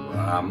Fest. Well,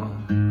 I'm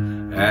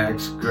an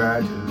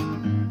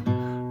ex-graduate,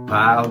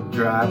 pile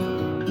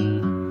driver.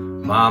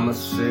 Mama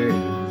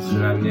says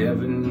that I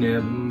never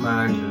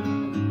mind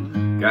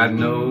you. Got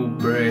no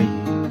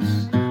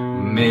brains,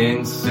 I'm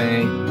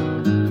insane.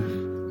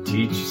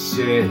 Teacher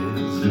says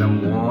that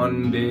I'm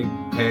one big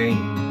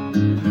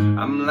pain.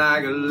 I'm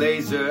like a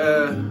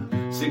laser,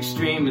 6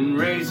 streaming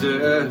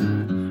razor.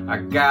 I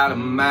got a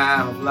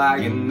mouth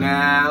like an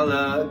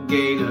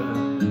alligator.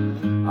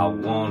 I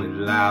want it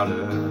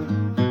louder,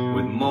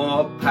 with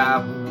more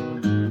power.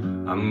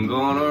 I'm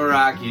gonna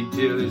rock you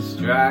till it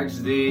strikes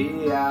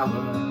the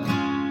hour.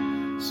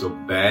 So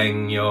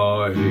bang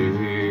your head,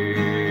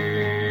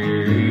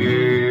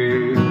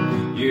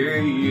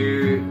 yeah.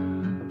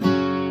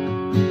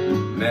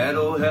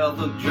 Mental Health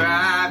will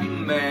drive you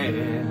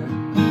mad.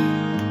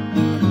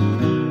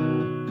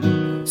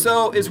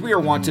 So, as we are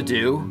wont to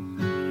do,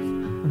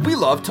 we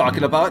love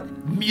talking about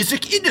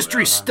music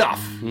industry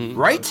stuff,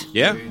 right?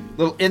 Yeah.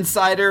 Little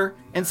insider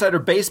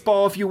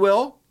baseball, if you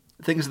will,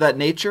 things of that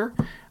nature.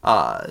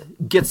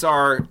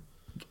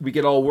 We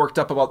get all worked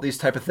up about these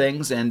type of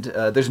things, and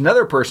there's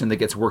another person that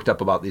gets worked up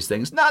about these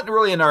things. Not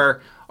really in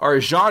our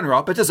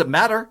genre, but it doesn't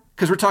matter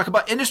because we're talking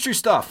about industry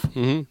stuff.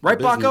 Mm-hmm. Right,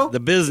 Baco? The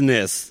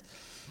business.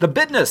 The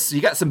business.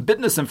 You got some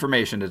business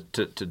information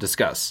to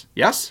discuss,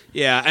 yes?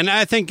 Yeah, and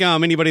I think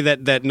anybody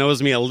that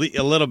knows me a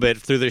little bit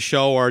through the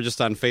show or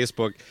just on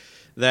Facebook,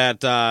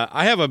 that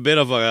I have a bit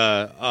of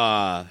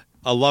a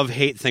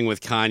love-hate thing with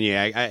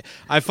Kanye.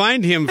 I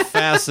find him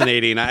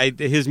fascinating.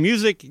 His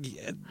music...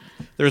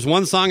 There's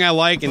one song I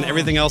like, and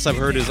everything else I've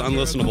heard is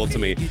unlistenable to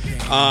me.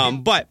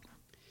 But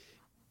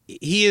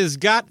he has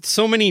got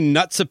so many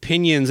nuts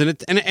opinions, and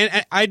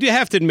I do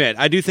have to admit,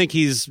 I do think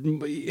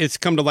it's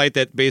come to light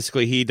that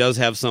basically he does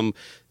have some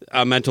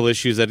mental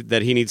issues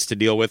that he needs to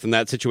deal with in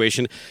that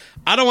situation.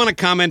 I don't want to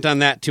comment on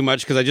that too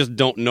much because I just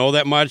don't know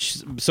that much.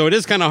 So it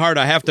is kind of hard.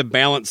 I have to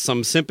balance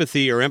some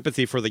sympathy or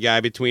empathy for the guy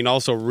between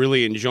also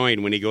really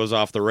enjoying when he goes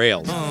off the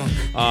rails.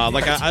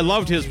 I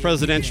loved his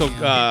presidential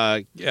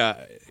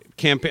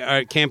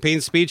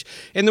campaign speech,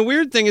 and the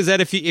weird thing is that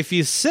if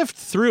you sift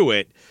through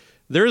it,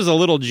 there is a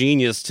little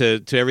genius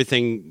to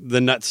everything, the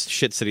nuts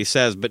shits that he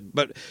says.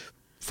 But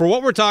for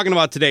what we're talking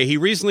about today, he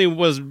recently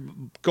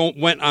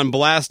went on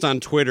blast on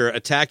Twitter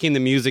attacking the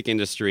music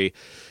industry.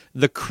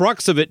 The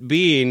crux of it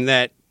being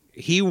that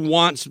he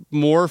wants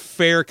more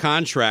fair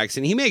contracts,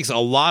 and he makes a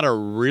lot of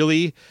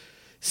really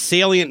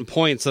salient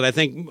points that I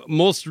think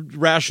most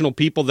rational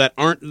people that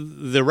aren't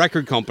the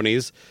record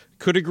companies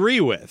could agree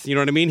with. You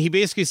know what I mean?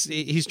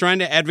 He's trying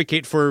to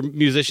advocate for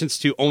musicians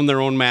to own their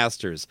own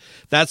masters.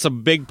 That's a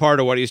big part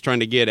of what he's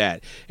trying to get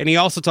at. And he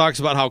also talks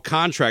about how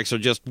contracts are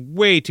just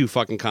way too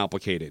fucking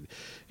complicated.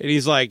 And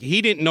he's like,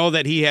 he didn't know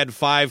that he had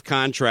 5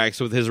 contracts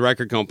with his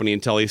record company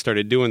until he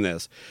started doing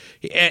this.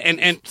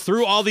 And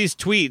through all these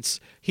tweets,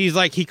 he's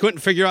like, he couldn't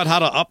figure out how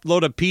to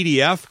upload a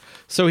PDF,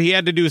 so he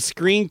had to do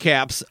screen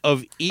caps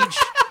of each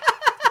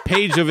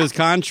page of his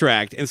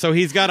contract. And so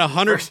he's got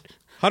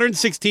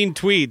 116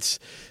 tweets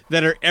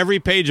that are every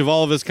page of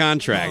all of his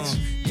contracts.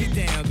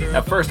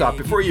 Now, first off,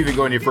 before you even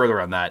go any further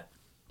on that,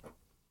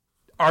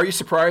 are you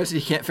surprised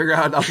he can't figure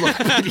out how to upload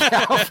a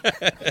PDF?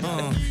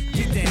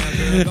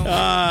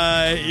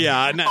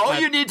 All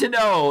you need to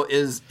know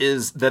is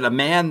that a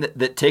man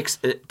that takes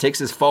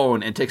his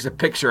phone and takes a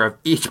picture of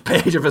each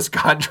page of his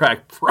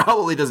contract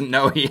probably doesn't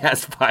know he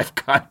has 5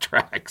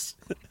 contracts.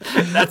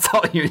 That's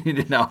all you need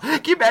to know.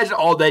 Can you imagine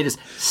all day just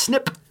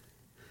snip,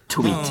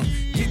 tweet?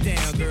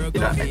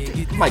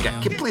 My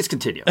God, please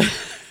continue.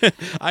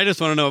 I just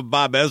want to know if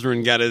Bob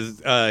Ezrin got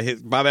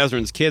Bob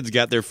Ezrin's kids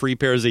got their free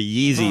pairs of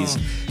Yeezys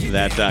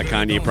that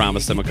Kanye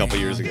promised them a couple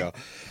years ago.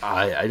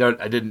 I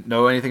didn't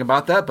know anything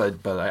about that,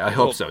 but I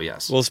hope so.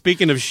 Yes. Well,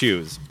 speaking of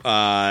shoes,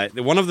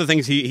 one of the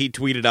things he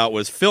tweeted out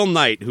was Phil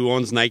Knight, who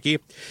owns Nike.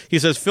 He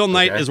says Phil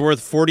Knight is worth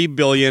 $40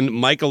 billion.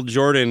 Michael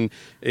Jordan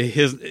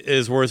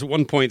is worth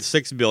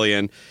 $1.6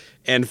 billion.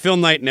 And Phil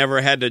Knight never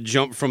had to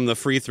jump from the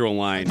free throw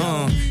line.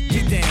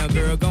 Get down,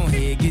 girl, go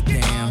ahead, get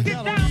down.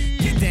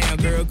 Get down,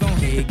 girl, go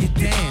ahead, get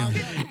down.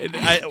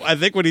 I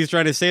think what he's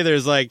trying to say there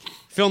is like,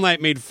 Phil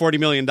Knight made $40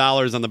 million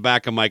on the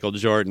back of Michael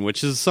Jordan,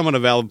 which is somewhat a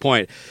valid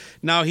point.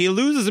 Now, he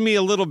loses me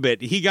a little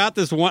bit. He got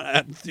this one.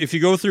 If you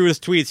go through his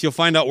tweets, you'll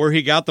find out where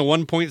he got the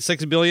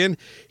 $1.6 billion.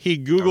 He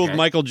Googled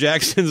Michael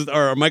Jackson's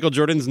or Michael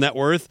Jordan's net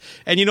worth.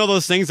 And you know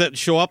those things that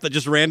show up that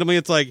just randomly,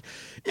 it's like,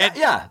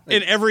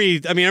 in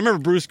every, I remember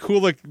Bruce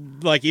Kulick,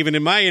 like even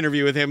in my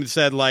interview with him,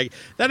 said like,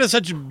 that is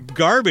such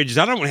garbage.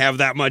 I don't have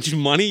that much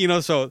money,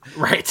 so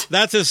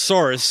that's his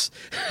source.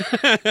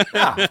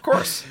 Yeah, of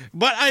course.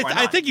 But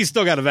I think he's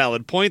still got a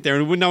valid point there.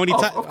 And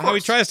how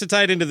he tries to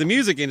tie it into the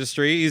music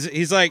industry,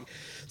 he's like,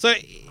 so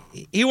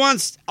he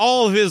wants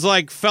all of his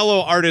like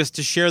fellow artists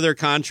to share their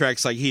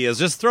contracts like he is.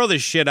 Just throw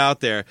this shit out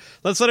there.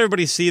 Let's let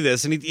everybody see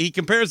this. And he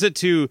compares it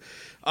to,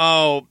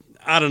 I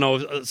don't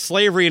know,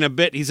 slavery in a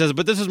bit. He says,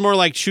 but this is more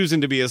like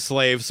choosing to be a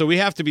slave. So we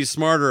have to be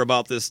smarter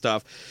about this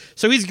stuff.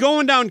 So he's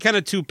going down kind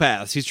of 2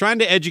 paths. He's trying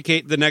to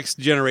educate the next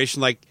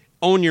generation, like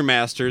own your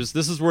masters.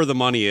 This is where the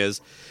money is.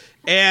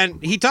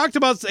 And he talked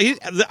about,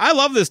 I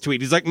love this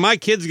tweet. He's like, my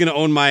kid's going to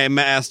own my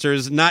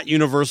masters, not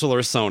Universal or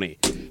Sony.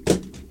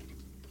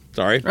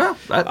 Sorry. Well,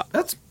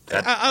 that's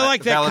I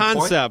like that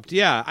concept. Point.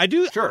 Yeah, I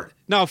do. Sure.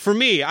 Now, for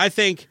me, I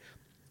think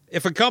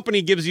if a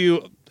company gives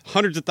you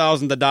hundreds of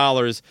thousands of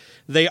dollars,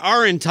 they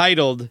are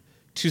entitled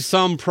to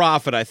some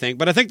profit, I think.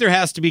 But I think there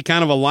has to be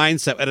kind of a line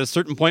set at a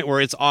certain point where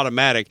it's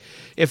automatic.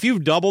 If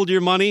you've doubled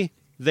your money,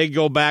 they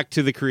go back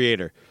to the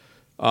creator.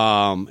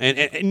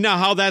 And now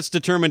how that's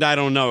determined, I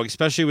don't know,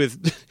 especially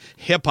with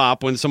hip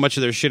hop when so much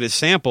of their shit is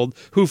sampled.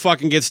 Who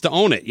fucking gets to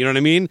own it? You know what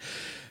I mean?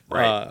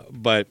 Right.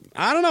 But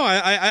I don't know.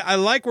 I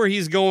like where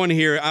he's going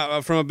here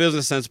from a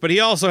business sense, but he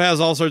also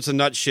has all sorts of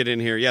nut shit in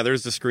here. Yeah,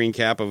 there's the screen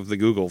cap of the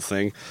Google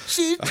thing.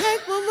 She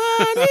take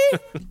my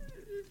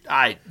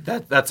money.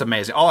 That's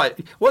amazing.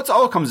 It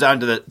all comes down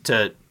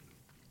to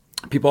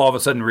people all of a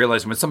sudden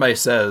realizing when somebody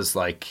says,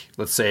 like,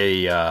 let's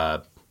say,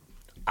 I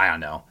don't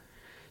know,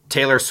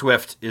 Taylor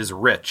Swift is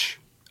rich.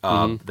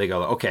 They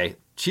go, okay,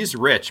 she's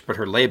rich, but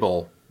her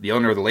label, the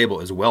owner of the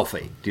label, is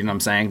wealthy. Do you know what I'm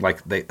saying?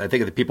 Like, I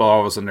think the people all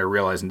of a sudden are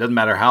realizing it doesn't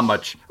matter how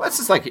much. Well, it's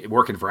just like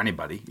working for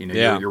anybody.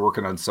 You're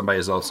working on somebody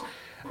else's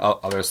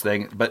other's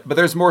thing. But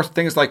there's more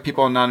things like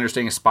people not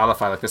understanding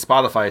Spotify. Like the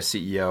Spotify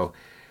CEO,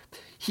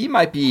 he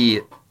might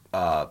be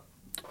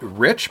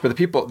rich, but the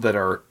people that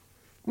are,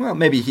 well,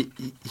 maybe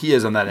he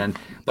is on that end.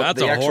 But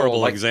that's a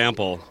horrible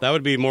example. That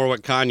would be more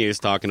what Kanye's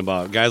talking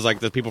about. Guys like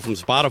the people from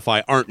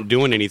Spotify aren't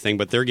doing anything,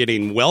 but they're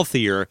getting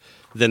wealthier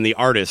than the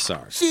artists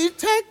are. She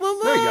take my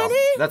money. There you go.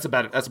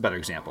 That's a better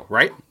example,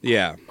 right?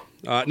 Yeah.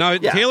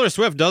 Taylor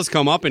Swift does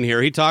come up in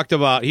here. He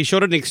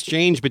showed an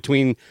exchange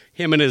between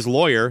him and his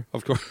lawyer.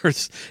 Of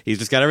course, he's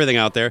just got everything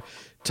out there,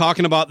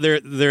 talking about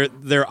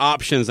their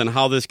options and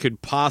how this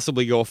could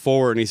possibly go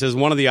forward. And he says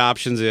one of the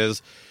options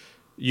is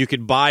you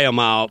could buy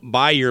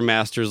your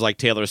masters like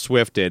Taylor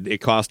Swift did. It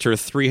cost her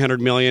 $300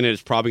 million.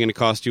 It's probably going to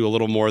cost you a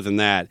little more than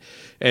that.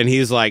 And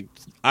he's like,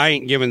 I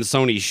ain't giving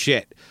Sony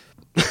shit.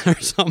 Or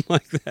something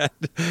like that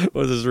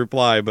was his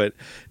reply. But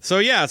so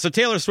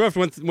Taylor Swift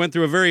went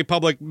through a very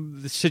public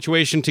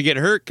situation to get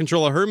her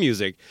control of her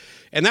music,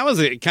 and that was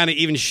kind of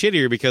even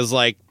shittier because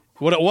like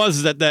what it was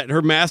is that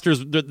her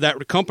masters,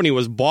 that company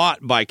was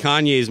bought by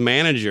Kanye's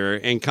manager,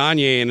 and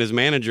Kanye and his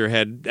manager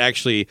had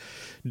actually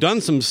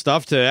done some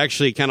stuff to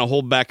actually kind of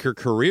hold back her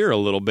career a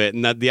little bit,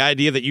 and that the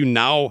idea that you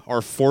now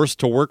are forced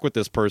to work with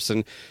this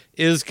person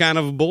is kind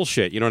of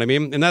bullshit. You know what I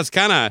mean? And that's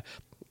kind of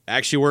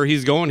actually where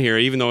he's going here,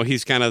 even though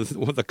he's kind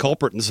of the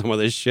culprit in some of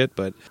this shit.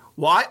 But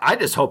I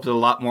just hope that a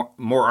lot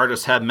more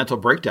artists have mental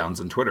breakdowns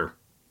on Twitter.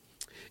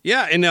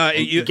 Yeah, and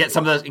you get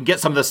some of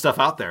this stuff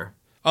out there.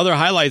 Other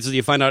highlights is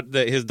you find out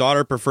that his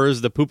daughter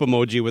prefers the poop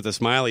emoji with a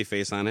smiley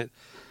face on it.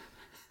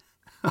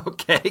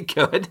 Okay,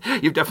 good.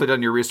 You've definitely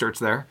done your research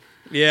there.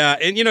 Yeah,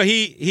 and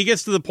he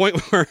gets to the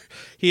point where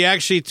he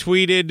actually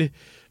tweeted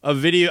a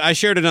video. I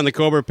shared it on the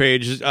Cobra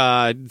page,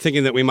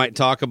 thinking that we might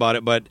talk about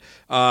it, but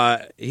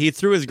he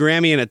threw his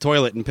Grammy in a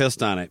toilet and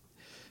pissed on it.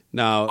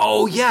 Now,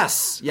 oh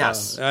yes,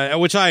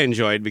 which I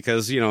enjoyed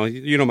because you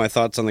know my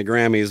thoughts on the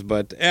Grammys.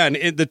 But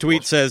the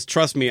tweet says,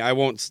 "Trust me, I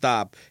won't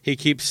stop." He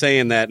keeps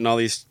saying that in all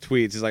these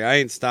tweets. He's like, "I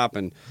ain't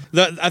stopping."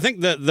 I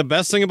think the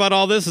best thing about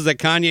all this is that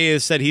Kanye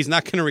has said he's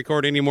not going to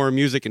record any more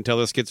music until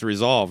this gets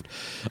resolved.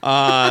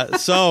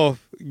 So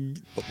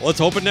let's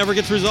hope it never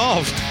gets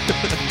resolved.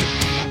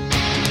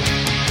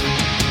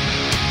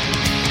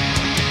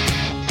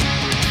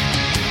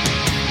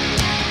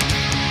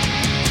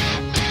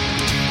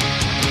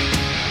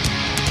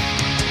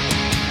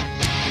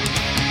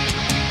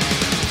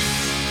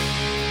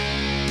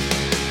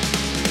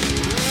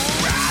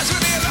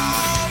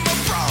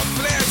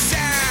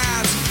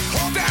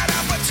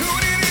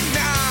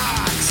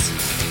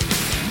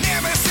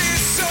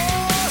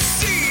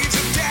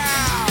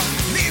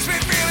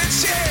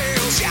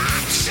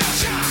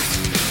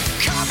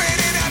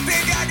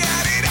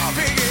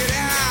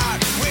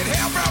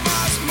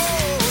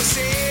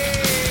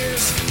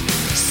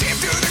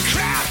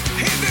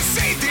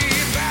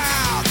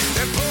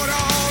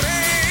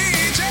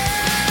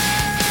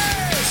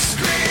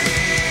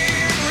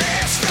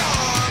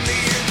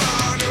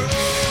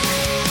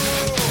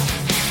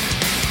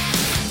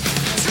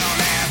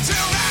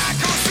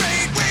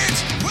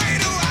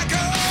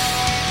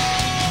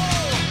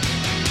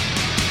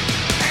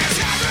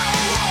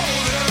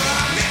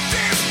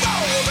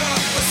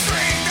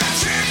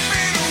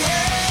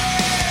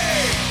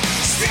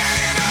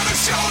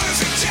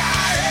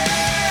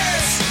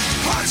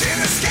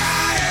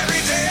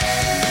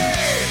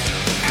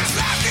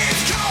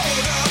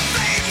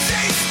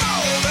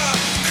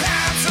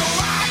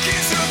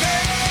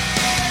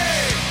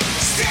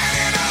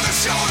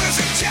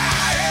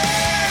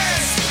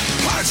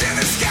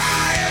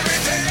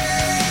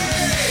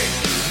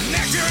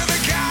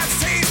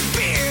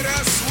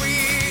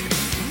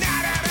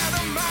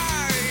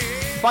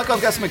 Michael,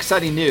 I've got some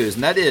exciting news,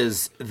 and that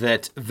is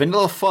that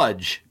Vanilla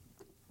Fudge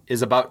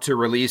is about to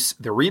release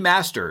their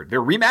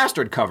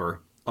remastered cover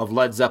of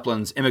Led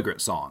Zeppelin's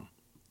Immigrant Song.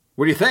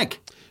 What do you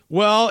think?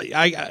 Well,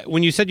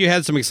 when you said you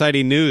had some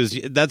exciting news,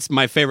 that's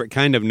my favorite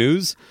kind of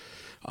news.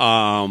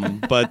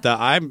 But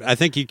I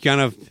think you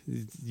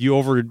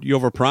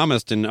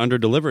overpromised and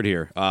underdelivered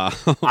here.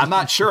 I'm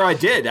not sure I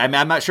did.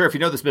 I'm not sure if you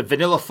know this, but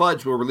Vanilla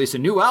Fudge will release a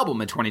new album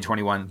in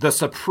 2021, The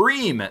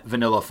Supreme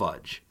Vanilla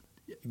Fudge.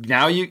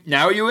 Now you in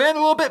a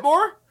little bit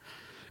more?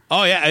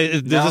 Oh yeah.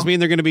 Does this mean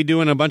they're going to be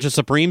doing a bunch of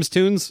Supremes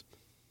tunes?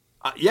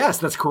 Yes,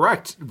 that's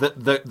correct.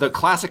 The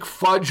classic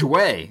Fudge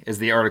way, as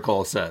the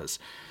article says.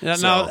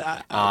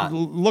 Now,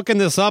 looking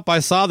this up, I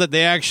saw that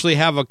they actually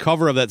have a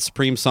cover of that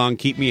Supreme song,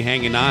 "Keep Me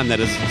Hanging On," that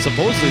is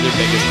supposedly their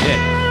biggest hit.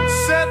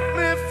 Set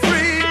me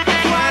free,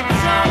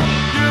 what's on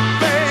your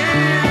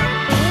babe?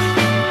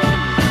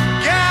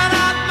 Get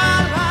out my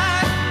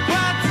life,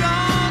 what's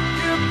on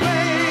your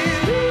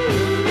babe?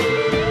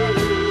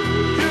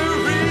 You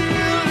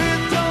really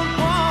don't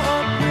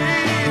want me,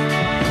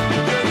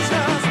 you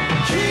just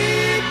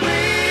keep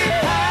me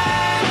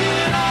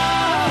hanging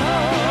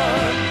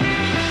on.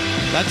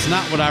 That's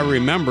not what I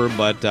remember,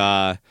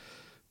 but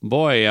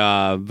boy,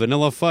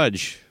 Vanilla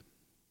Fudge.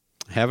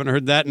 Haven't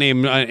heard that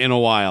name in a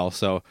while.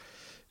 So,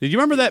 did you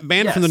remember that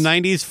band from the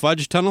 90s,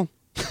 Fudge Tunnel?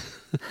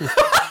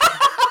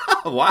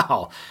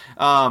 Wow.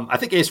 I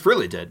think Ace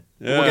Frehley did.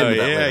 We'll get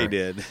into that later. He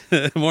did.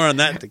 More on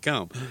that to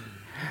come.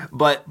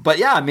 But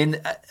yeah, I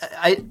mean,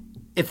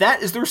 if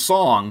that is their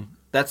song,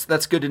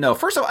 that's good to know.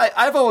 First of all,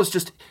 I've always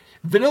just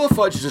Vanilla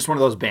Fudge is just one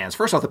of those bands.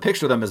 First off, the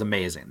picture of them is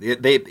amazing.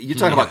 You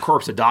talk about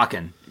Corpse of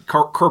Dokken.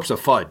 Corpse of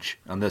Fudge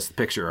on this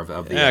picture of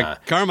the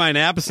Carmine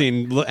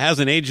Appice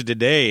hasn't aged a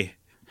day.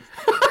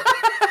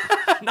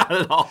 Not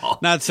at all.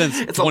 Not since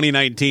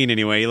 2019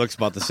 anyway. He looks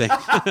about the same.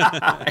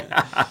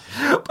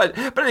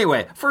 But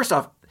anyway, first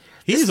off,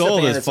 he's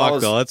old as fuck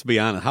though, let's be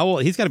honest. How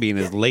old? He's got to be in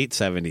his late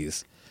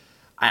 70s.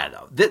 I don't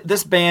know.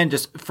 This band,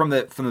 just from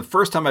the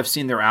first time I've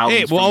seen their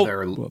albums,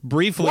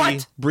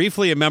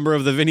 briefly a member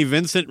of the Vinnie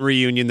Vincent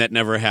reunion that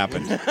never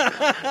happened.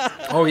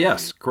 Oh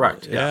yes,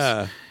 correct. Yes.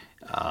 Yeah.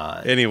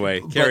 Anyway,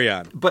 carry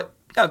on. But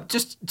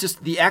just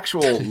the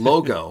actual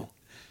logo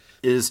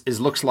is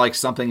looks like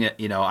something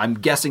that, I'm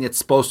guessing it's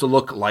supposed to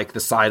look like the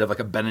side of like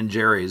a Ben &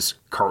 Jerry's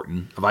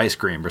carton of ice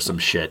cream or some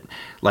shit.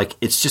 Like,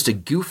 it's just a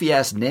goofy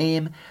ass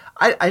name.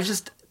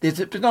 It's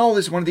been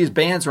always one of these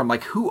bands where I'm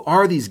like, who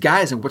are these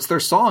guys and what's their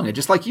song? And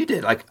just like you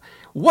did, like,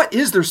 what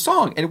is their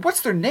song and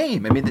what's their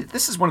name? I mean,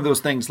 this is one of those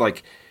things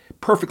like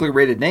perfectly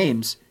rated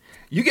names.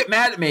 You get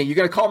mad at me. You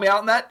going to call me out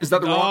on that? Is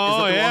that the wrong?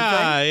 Oh, is that the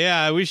wrong thing?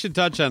 yeah. We should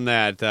touch on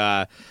that.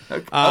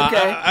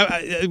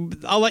 Okay.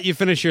 I'll let you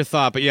finish your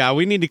thought, but yeah,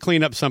 we need to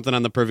clean up something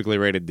on the perfectly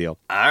rated deal.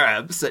 All right,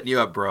 I'm setting you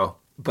up, bro.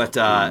 But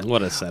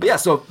what a setup. Yeah,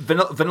 so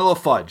vanilla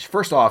fudge.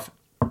 First off,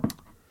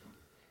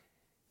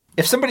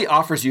 if somebody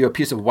offers you a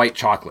piece of white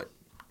chocolate,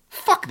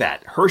 fuck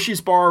that. Hershey's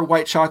bar,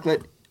 white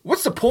chocolate.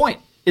 What's the point?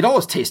 It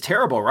always tastes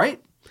terrible,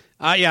 right?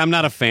 Yeah, I'm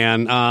not a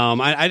fan.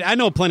 I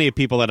know plenty of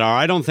people that are.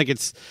 I don't think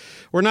it's.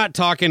 We're not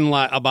talking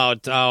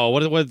about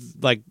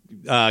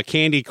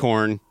candy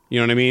corn. You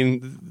know what I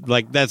mean?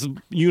 Like that's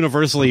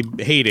universally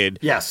hated.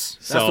 Yes.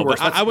 That's so the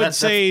worst. I would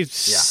say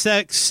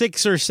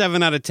 6 or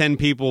 7 out of 10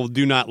 people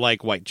do not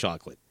like white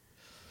chocolate.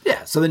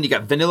 Yeah. So then you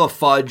got vanilla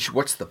fudge.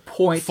 What's the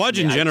point? Fudge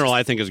in general,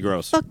 I think, is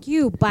gross. Fuck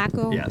you,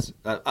 Blacko. Yes,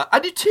 I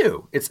do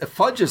too.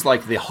 Fudge is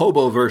like the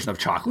hobo version of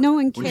chocolate. No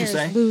one Would you cares,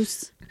 say?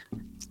 Loose.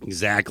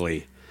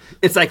 Exactly.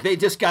 It's like they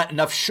just got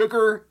enough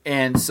sugar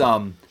and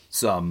some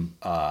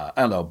I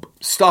don't know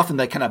stuff, and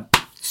they kind of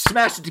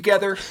smash it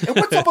together. And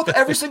what's up with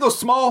every single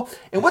small?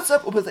 And what's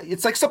up with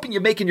it's like something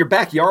you make in your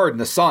backyard in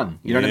the sun.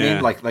 You know what I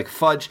mean? Like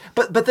fudge.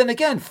 But then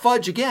again,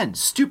 fudge again.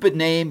 Stupid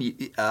name.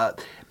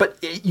 But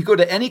you go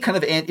to any kind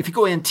of if you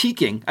go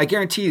antiquing, I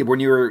guarantee you when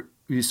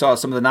you saw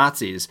some of the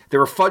Nazis, there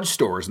were fudge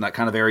stores in that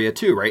kind of area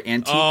too, right?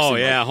 Antiques. Oh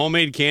yeah,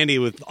 homemade candy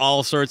with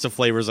all sorts of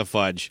flavors of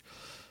fudge.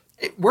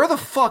 Where the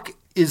fuck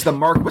is the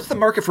market? What's the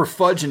market for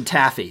fudge and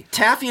taffy?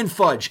 Taffy and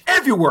fudge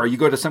everywhere. You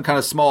go to some kind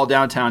of small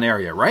downtown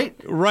area, right?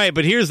 Right,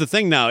 but here's the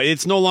thing now.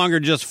 It's no longer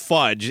just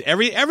fudge.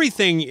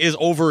 Everything is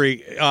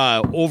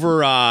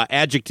over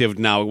adjectived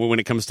now when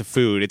it comes to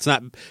food. It's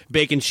not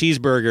bacon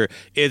cheeseburger.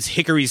 It's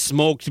hickory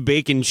smoked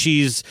bacon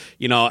cheese.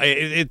 You know,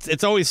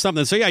 it's always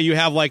something. So yeah, you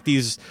have like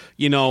these,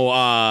 you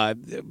know,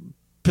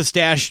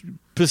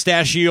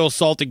 pistachio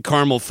salted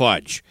caramel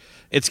fudge.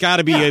 It's got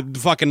to be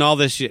fucking all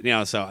this shit. You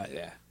know, so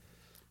yeah.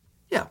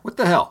 Yeah, what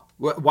the hell?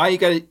 Why you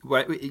got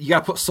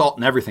to put salt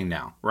in everything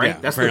now, right? Yeah,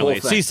 that's apparently. the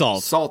whole thing. Sea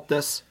salt. Salt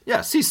this.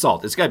 Yeah, sea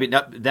salt. It's got to be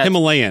that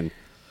Himalayan.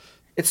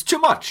 It's too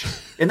much.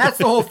 And that's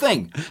the whole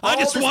thing. I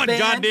just want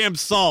goddamn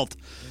salt.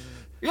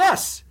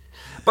 Yes.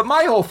 But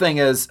my whole thing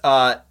is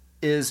that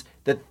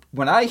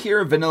when I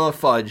hear vanilla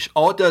fudge,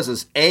 all it does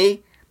is A,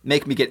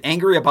 make me get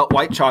angry about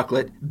white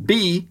chocolate,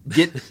 B,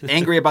 get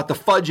angry about the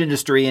fudge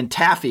industry and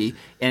taffy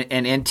and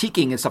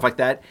antiquing and stuff like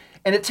that,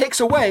 and it takes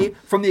away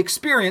from the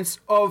experience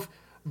of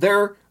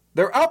their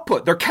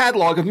output, their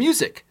catalog of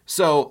music.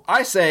 So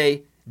I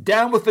say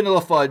down with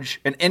vanilla fudge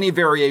and any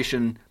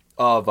variation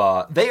of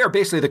they are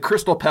basically the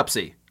Crystal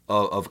Pepsi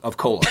of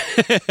cola.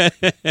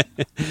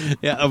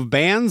 Yeah, of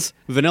bands,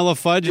 vanilla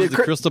fudge is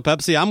the Crystal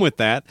Pepsi. I'm with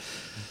that.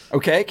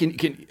 Okay,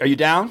 are you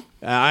down?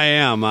 I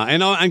am,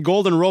 and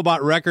Golden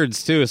Robot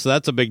Records too. So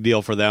that's a big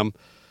deal for them.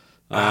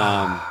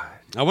 I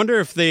wonder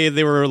if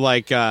they were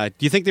like. Do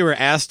you think they were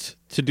asked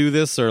to do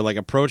this or like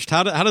approached?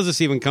 How does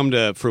this even come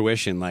to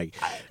fruition? Like,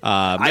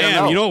 I don't man,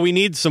 know. you know what? We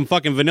need some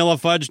fucking vanilla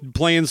fudge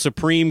playing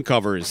Supreme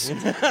covers.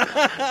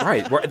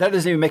 Right. That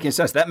doesn't even make any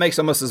sense. That makes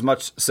almost as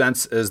much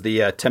sense as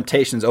the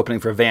Temptations opening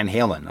for Van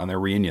Halen on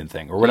their reunion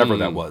thing or whatever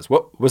that was.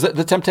 What was it?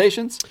 The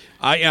Temptations?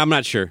 I'm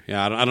not sure.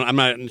 Yeah, I'm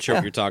not sure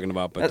what you're talking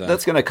about. But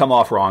that's going to come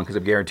off wrong because I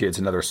guarantee it's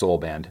another soul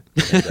band.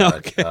 And,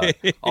 okay.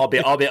 I'll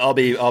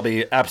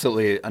be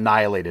absolutely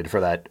annihilated for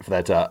that.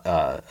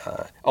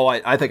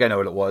 I think I know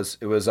what it was.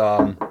 It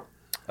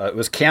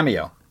was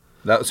Cameo.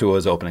 That was who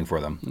was opening for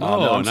them. Oh,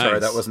 no, I'm nice. sorry,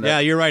 that wasn't. Yeah,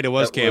 you're right. It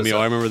was that Cameo.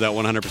 I remember that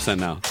 100%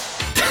 now.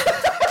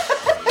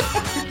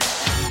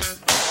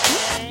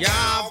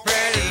 Y'all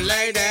pretty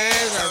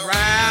ladies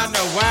around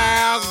the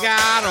world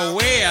got a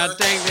weird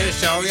thing to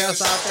show you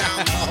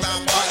something. Tell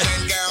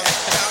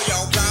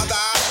your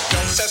brother,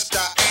 your sister,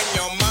 and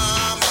your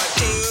mama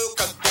too,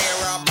 'cause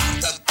they're about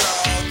to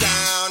throw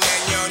down,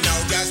 and you know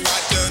just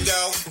what to do.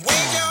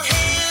 Wave your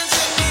hands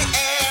in the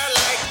air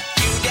like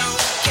you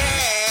don't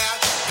care.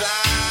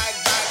 Glide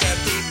by the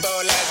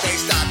people as they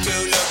stop to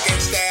look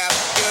and stare.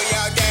 Do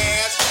your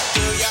dance,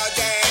 do your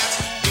dance,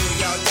 do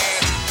your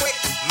dance quick,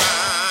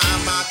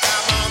 mama.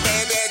 Come on,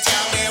 baby,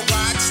 tell me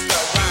what's the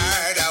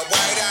word.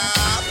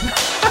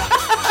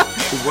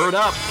 Word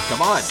up!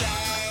 Come on.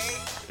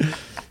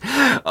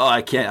 Oh,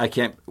 I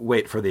can't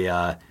wait for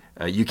the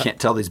you can't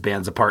tell these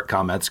bands apart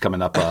comments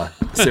coming up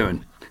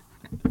soon.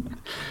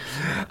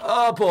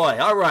 Oh boy!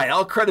 All right,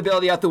 all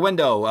credibility out the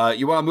window.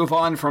 You want to move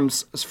on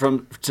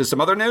to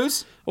some other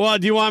news? Well,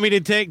 do you want me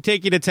to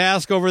take you to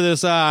task over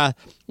this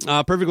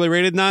perfectly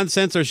rated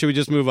nonsense, or should we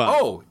just move on?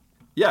 Oh,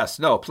 yes.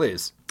 No,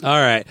 please. All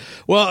right.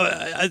 Well,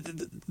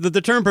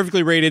 the term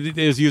perfectly rated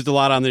is used a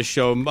lot on this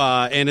show,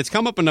 and it's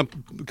come up in a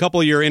couple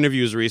of your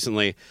interviews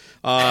recently.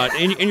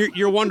 And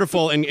you're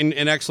wonderful and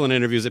excellent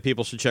interviews that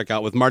people should check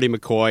out with Marty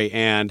McCoy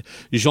and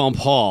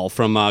Jean-Paul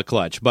from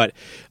Clutch. But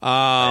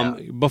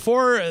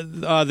before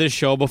this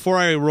show, before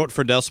I wrote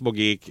for Decibel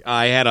Geek,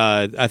 I had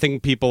I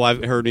think people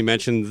I've heard me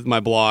mention my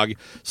blog,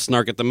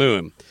 Snark at the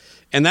Moon.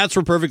 And that's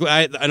where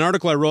an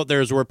article I wrote there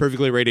is where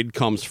perfectly rated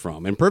comes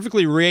from. And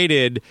perfectly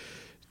rated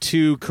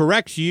to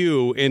correct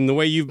you in the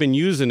way you've been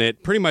using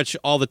it pretty much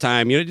all the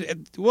time.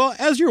 Well,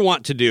 as you're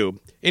wont to do.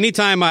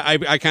 Anytime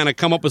I kind of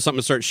come up with something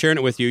and start sharing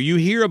it with you, you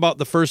hear about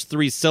the first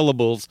 3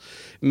 syllables,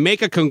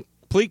 make a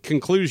complete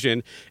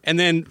conclusion, and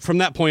then from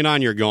that point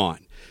on, you're gone.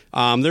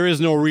 There is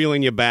no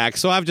reeling you back.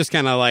 So I've just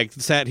kind of like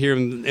sat here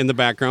in the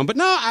background. But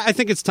no, I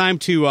think it's time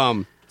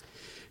to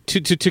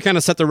kind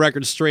of set the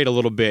record straight a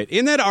little bit.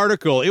 In that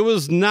article, it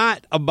was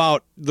not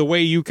about the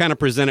way you kind of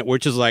present it,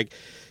 which is like,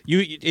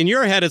 you in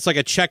your head, it's like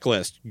a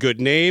checklist.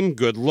 Good name,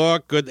 good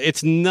look, good.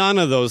 It's none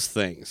of those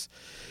things.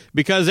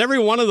 Because every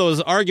one of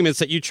those arguments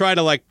that you try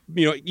to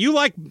you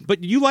like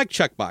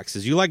check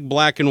boxes. You like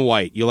black and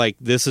white. You like,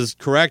 this is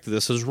correct,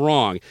 this is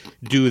wrong.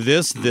 Do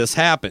this, this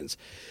happens.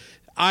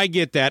 I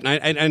get that,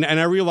 and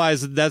I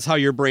realize that that's how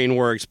your brain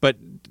works. But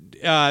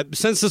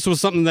since this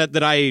was something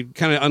that I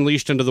kind of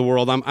unleashed into the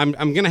world, I'm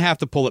going to have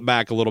to pull it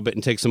back a little bit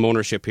and take some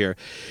ownership here.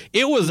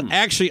 It was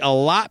actually a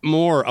lot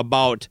more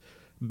about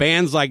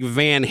bands like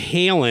Van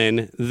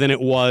Halen than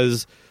it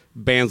was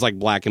bands like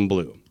Black and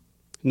Blue.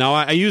 Now,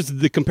 I used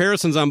the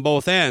comparisons on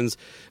both ends,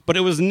 but it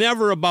was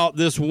never about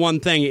this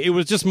one thing. It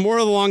was just more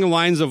along the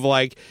lines of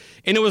and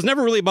it was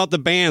never really about the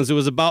bands. It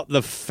was about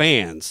the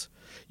fans.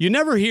 You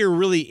never hear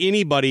really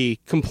anybody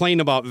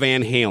complain about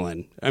Van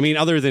Halen. I mean,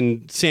 other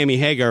than Sammy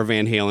Hagar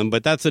Van Halen,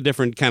 but that's a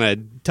different kind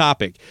of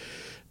topic.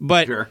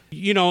 But, sure.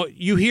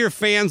 You hear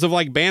fans of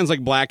bands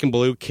like Black and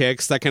Blue,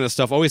 Kicks, that kind of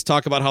stuff, always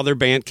talk about how their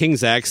band,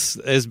 King's X,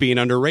 is being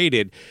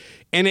underrated.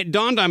 And it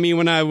dawned on me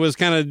when I was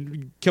kind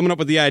of coming up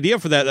with the idea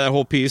for that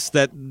whole piece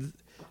that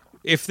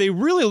if they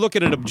really look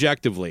at it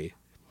objectively,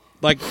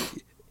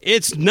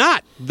 it's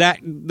not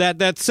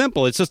that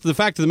simple. It's just the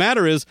fact of the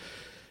matter is,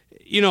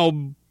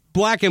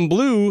 Black and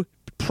Blue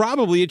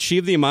probably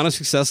achieved the amount of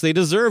success they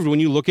deserved when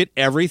you look at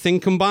everything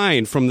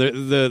combined, from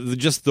the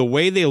just the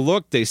way they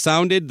looked, they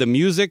sounded, the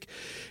music,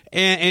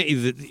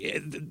 and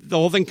the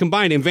whole thing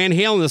combined. And Van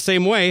Halen the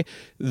same way,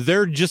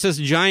 they're just this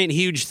giant,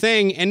 huge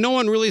thing, and no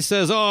one really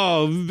says,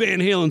 oh, Van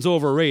Halen's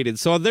overrated.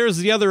 So there's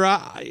the other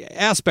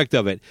aspect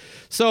of it.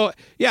 So,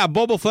 yeah,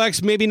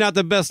 Boboflex, maybe not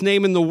the best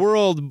name in the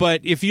world,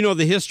 but if you know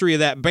the history of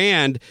that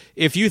band,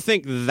 if you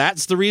think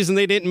that's the reason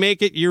they didn't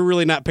make it, you're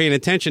really not paying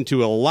attention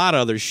to a lot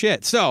of other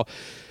shit. So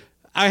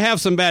I have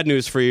some bad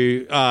news for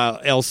you,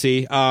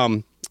 LC.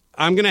 I'm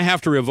going to have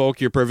to revoke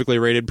your perfectly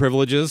rated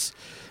privileges.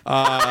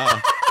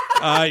 You're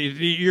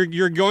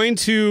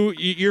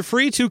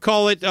free to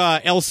call it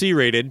LC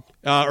rated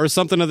or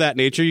something of that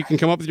nature. You can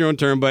come up with your own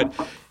term, but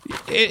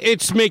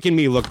it's making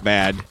me look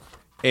bad.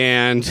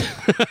 And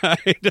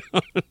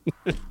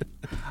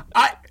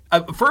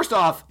First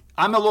off,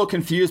 I'm a little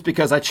confused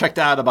because I checked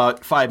out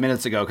about 5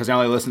 minutes ago because I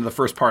only listened to the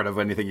first part of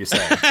anything you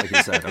said, like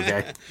you said.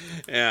 Okay.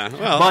 Yeah.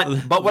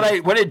 Well, but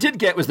what I did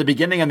get was the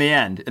beginning and the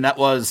end, and that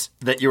was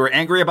that you were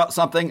angry about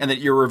something and that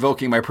you were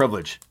revoking my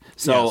privilege.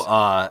 So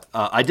yes.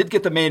 I did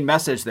get the main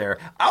message there.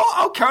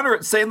 I'll counter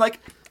it saying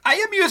I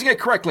am using it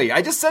correctly.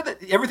 I just said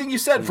that everything you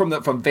said from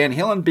Van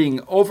Halen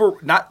being over,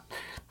 not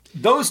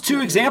those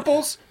two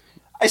examples.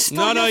 I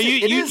still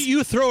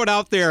you throw it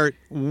out there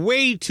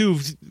way too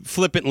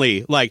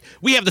flippantly. Like,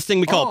 we have this thing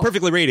we call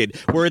perfectly rated,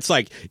 where it's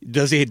like,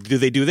 do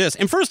they do this?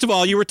 And first of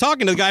all, you were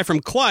talking to the guy from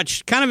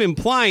Clutch, kind of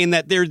implying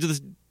that they're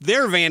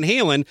Van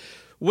Halen,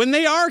 when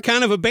they are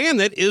kind of a band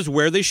that is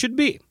where they should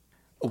be.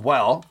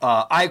 Well,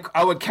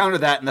 I would counter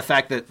that in the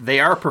fact that they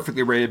are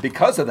perfectly rated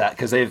because of that,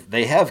 because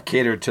they have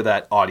catered to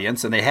that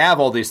audience and they have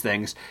all these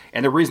things,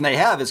 and the reason they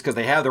have is because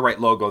they have the right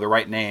logo, the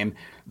right name,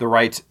 the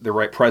right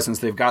presence.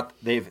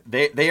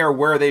 They are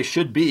where they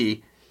should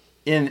be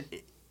in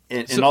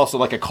also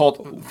like a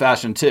cult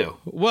fashion too.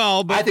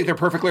 Well, but I think they're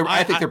perfectly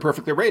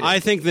rated.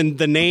 I think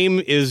the name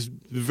is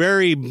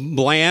very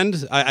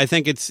bland. I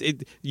think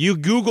you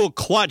Google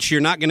Clutch, you're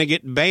not going to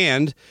get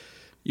banned.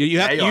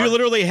 You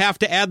literally have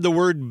to add the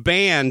word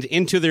band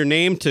into their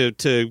name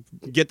to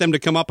get them to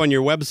come up on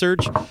your web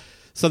search.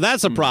 So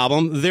that's a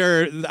problem.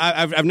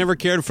 I've never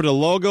cared for the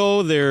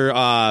logo, their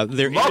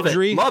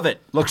imagery. Love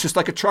it. Looks just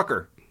like a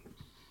trucker.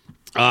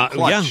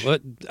 Yeah.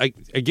 But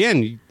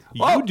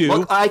you do.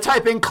 Look, I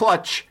type in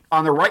Clutch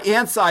on the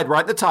right-hand side,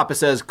 right at the top. It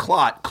says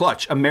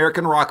Clutch,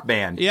 American rock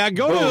band. Yeah,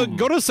 go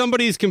to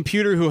somebody's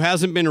computer who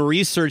hasn't been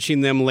researching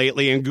them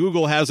lately, and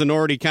Google hasn't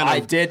already kind of. I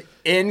did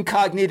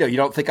incognito. You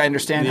don't think I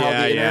understand how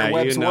the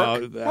interwebs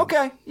work?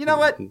 Okay, you know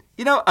what? Go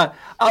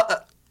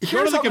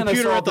to the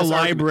computer at the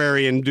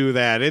library and do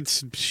that.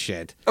 It's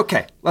shit.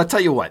 Okay, I'll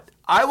tell you what.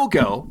 I will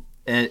go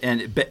and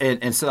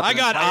set up. I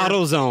got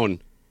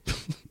AutoZone.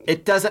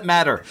 It doesn't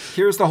matter.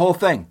 Here's the whole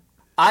thing.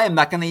 I am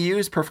not going to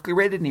use perfectly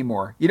rated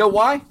anymore. You know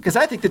why? Because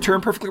I think the term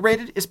perfectly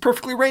rated is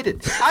perfectly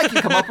rated. I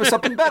can come up with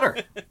something better.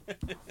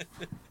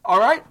 All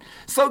right?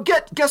 So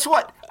guess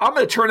what? I'm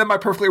going to turn in my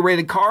perfectly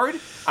rated card.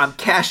 I'm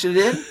cashing it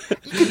in.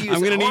 You can use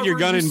I'm going to need your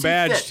gun and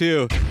badge,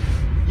 too.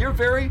 You're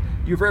very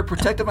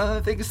protective on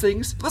other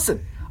things.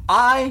 Listen,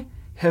 I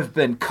have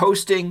been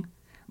coasting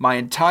my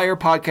entire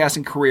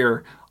podcasting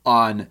career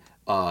on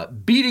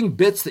beating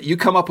bits that you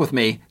come up with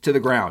me to the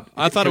ground.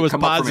 I thought it was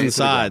pods and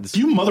sods.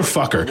 You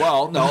motherfucker.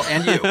 Well, no,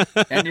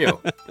 and you.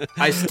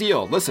 I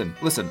steal. Listen.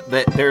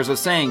 There's a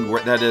saying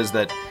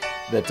that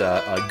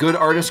good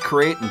artists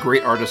create and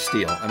great artists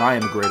steal, and I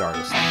am a great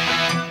artist.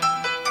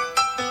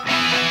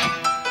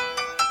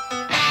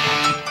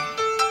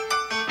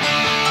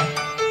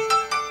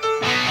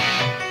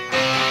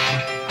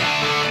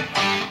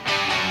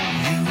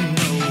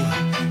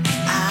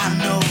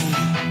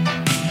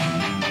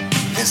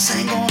 This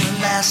ain't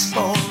gonna last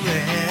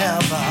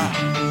forever.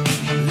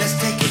 Let's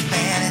take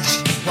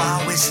advantage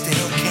while we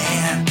still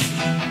can.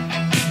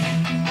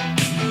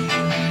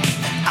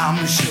 And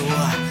I'm sure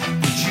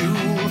that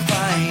you'll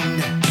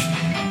find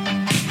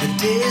the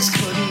days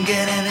couldn't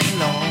get any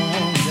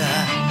longer.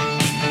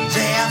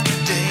 Day after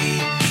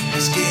day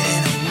is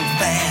getting old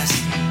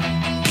fast.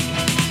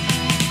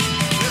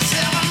 Let's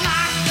have a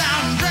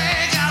knockdown,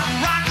 drag out a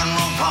rock and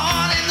roll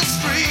party in the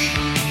street.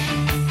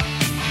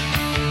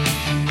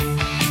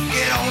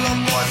 All the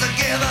boys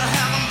together,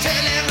 have them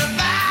tell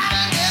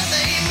everybody that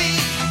they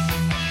meet.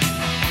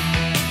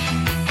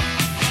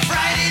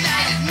 Friday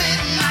night at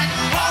midnight,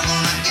 we're all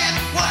gonna get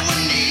what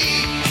we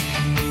need.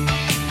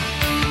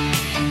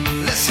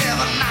 Let's have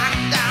a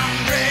knockdown,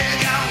 drag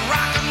out,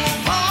 rock and roll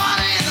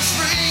party in the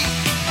street.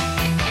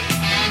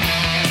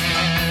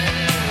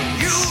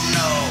 You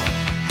know,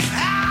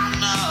 I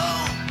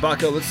know.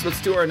 Baco,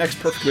 let's do our next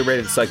perfectly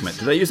rated segment.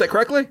 Did I use that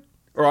correctly?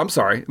 Or I'm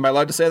sorry, am I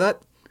allowed to say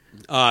that?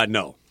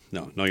 No.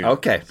 No, you're not.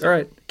 Okay, all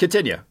right.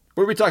 Continue.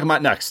 What are we talking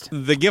about next?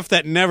 The gift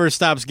that never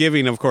stops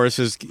giving, of course,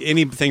 is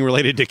anything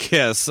related to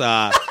Kiss. And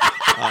I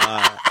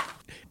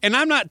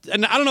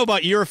don't know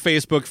about your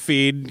Facebook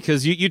feed,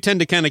 because you tend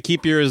to kind of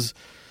keep yours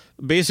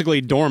basically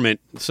dormant.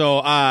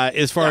 So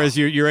as far as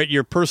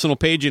your personal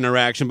page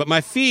interaction, but my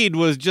feed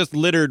was just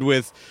littered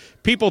with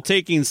people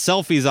taking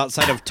selfies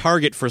outside of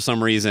Target for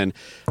some reason.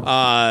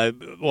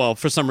 For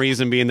some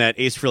reason being that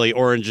Ace Frehley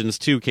Origins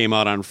 2 came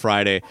out on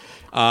Friday.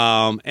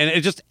 And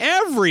it just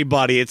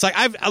everybody. It's like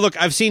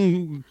I've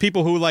seen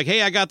people who like,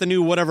 hey, I got the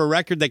new whatever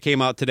record that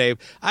came out today.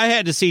 I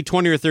had to see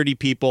 20 or 30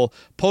 people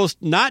post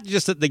not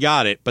just that they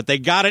got it, but they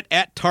got it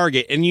at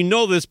Target. And you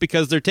know this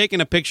because they're taking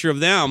a picture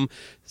of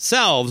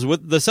themselves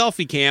with the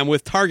selfie cam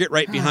with Target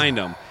right behind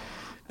them.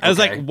 I was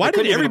like, why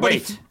did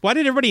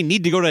everybody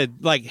need to go to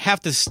have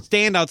to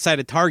stand outside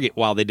of Target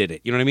while they did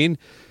it? You know what I mean?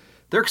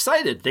 They're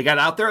excited. They got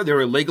out there. They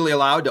were legally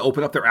allowed to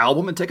open up their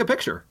album and take a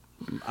picture.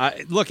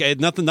 Look,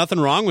 nothing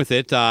wrong with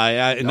it.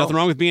 Nothing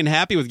wrong with being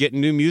happy with getting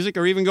new music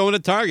or even going to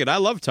Target. I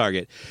love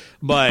Target,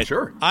 but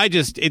sure.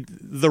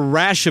 The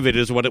rash of it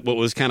is what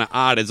was kind of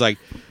odd. It's like,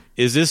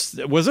 was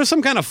there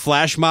some kind of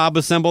flash mob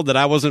assembled that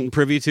I wasn't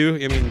privy to?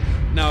 I mean,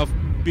 now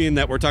being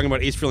that we're talking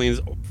about Ace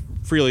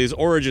Frehley's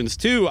Origins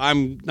 2,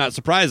 I'm not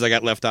surprised I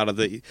got left out of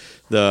the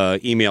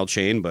email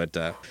chain, but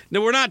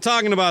no, we're not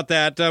talking about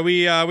that.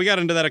 We got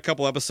into that a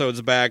couple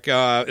episodes back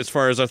as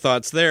far as our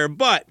thoughts there,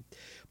 but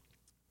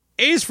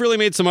Ace Frehley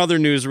made some other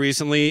news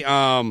recently. It's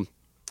a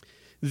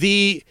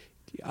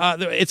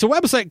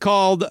website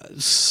called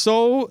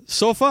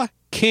Sofa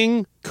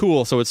King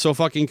Cool, so it's so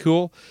fucking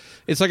cool.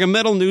 It's like a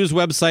metal news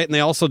website, and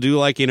they also do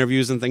like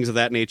interviews and things of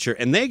that nature,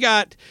 and they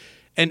got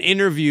an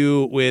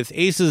interview with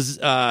Ace's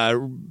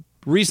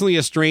recently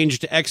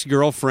estranged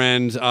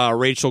ex-girlfriend,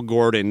 Rachel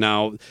Gordon.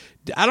 Now,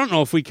 I don't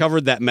know if we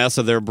covered that mess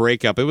of their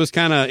breakup. It was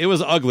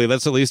ugly.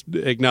 Let's at least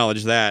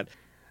acknowledge that.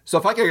 So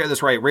if I can get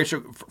this right,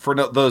 Rachel, for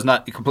those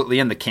not completely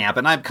in the camp,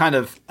 and I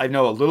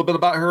know a little bit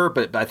about her,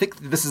 but I think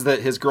this is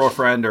his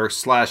girlfriend or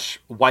 /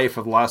 wife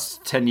of the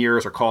last 10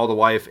 years, or called a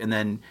wife, and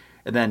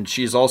then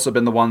she's also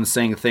been the one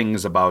saying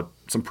things about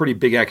some pretty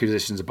big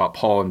accusations about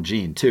Paul and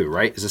Gene too,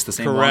 right? Is this the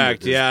same one?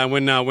 Correct, yeah.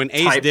 When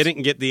Ace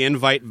didn't get the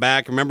invite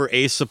back, remember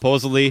Ace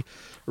supposedly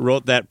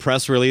wrote that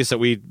press release that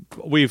we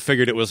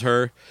figured it was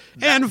her.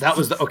 And that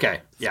was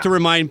okay. Yeah. To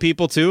remind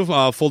people too,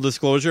 full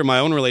disclosure, my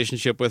own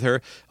relationship with her,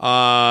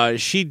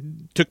 she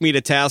took me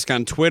to task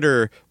on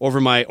Twitter over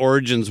my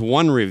Origins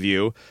 1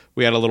 review.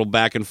 We had a little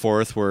back and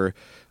forth where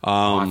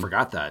I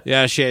forgot that.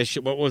 Yeah, she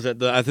what was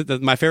it? I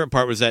think my favorite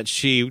part was that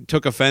she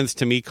took offense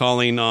to me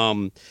calling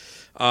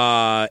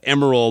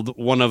Emerald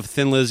one of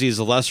Thin Lizzy's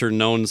lesser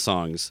known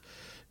songs.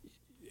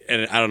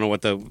 And I don't know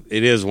what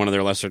it is, one of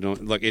their lesser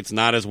known. Like, it's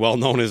not as well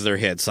known as their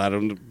hits.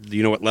 Do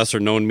you know what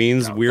lesser known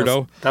means, no,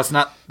 weirdo? That's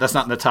not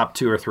in the top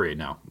 2 or 3.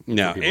 No.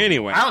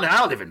 Anyway, I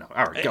don't even know.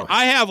 All right, go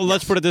ahead.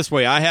 Let's put it this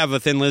way. I have a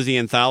Thin Lizzy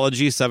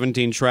anthology,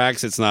 17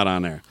 tracks. It's not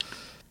on there.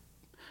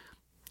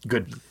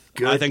 Good.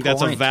 I think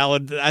that's a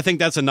valid. I think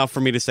that's enough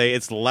for me to say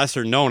it's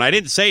lesser known. I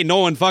didn't say no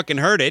one fucking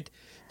heard it.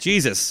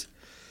 Jesus.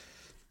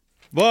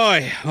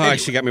 Boy,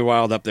 she got me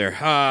wild up there.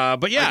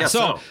 But yeah,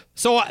 so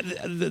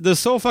the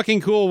So Fucking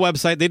Cool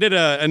website, they did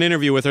an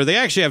interview with her. They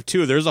actually have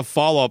 2. There's a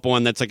follow-up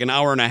one that's like an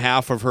hour and a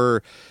half of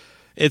her.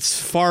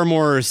 It's far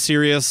more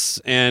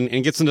serious and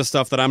gets into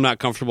stuff that I'm not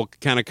comfortable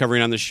kind of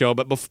covering on the show.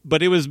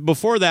 But it was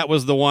before that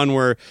was the one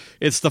where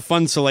it's the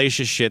fun,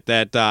 salacious shit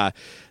that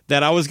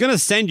I was going to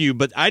send you,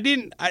 but I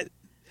didn't.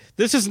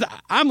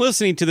 I'm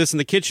listening to this in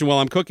the kitchen while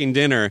I'm cooking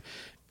dinner.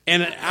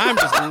 And I'm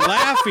just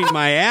laughing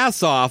my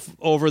ass off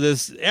over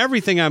this,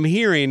 everything I'm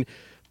hearing.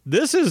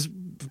 This is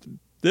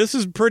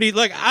pretty,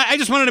 like, I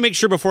just wanted to make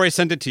sure before I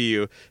sent it to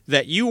you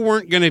that you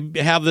weren't going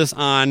to have this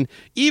on,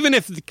 even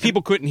if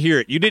people couldn't hear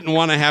it. You didn't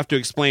want to have to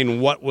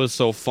explain what was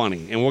so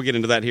funny, and we'll get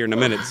into that here in a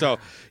minute. So,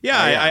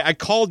 I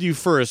called you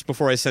first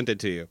before I sent it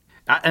to you.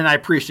 And I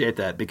appreciate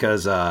that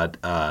because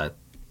I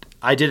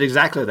did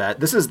exactly that.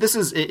 This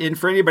is, and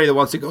for anybody that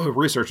wants to go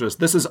research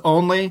this is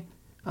only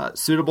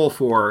suitable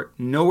for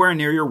nowhere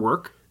near your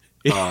work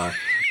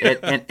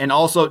and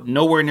also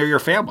nowhere near your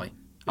family.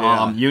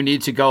 Yeah. You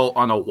need to go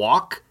on a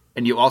walk.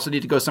 And you also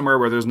need to go somewhere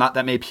where there's not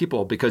that many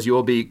people because you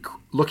will be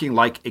looking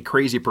like a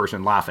crazy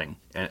person laughing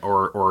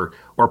or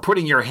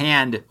putting your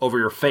hand over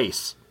your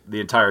face the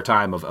entire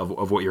time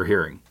of what you're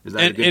hearing. Is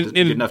that a good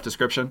enough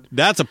description?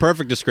 That's a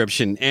perfect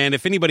description. And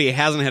if anybody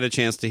hasn't had a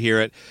chance to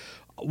hear it,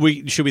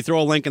 should we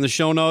throw a link in the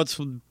show notes?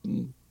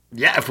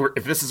 Yeah,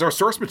 if this is our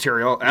source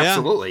material,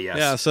 absolutely, yes.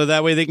 Yeah, so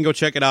that way they can go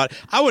check it out.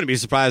 I wouldn't be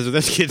surprised if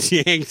this gets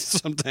yanked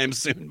sometime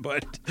soon,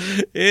 but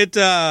there's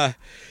a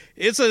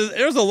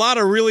lot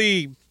of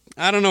really,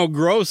 I don't know,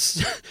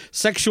 gross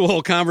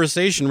sexual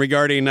conversation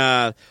regarding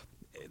the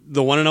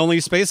one and only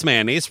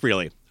spaceman, Ace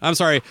Frehley. I'm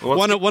sorry,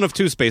 one of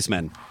two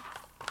spacemen.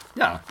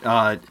 Yeah.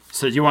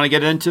 So do you want to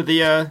get into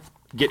the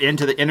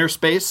inner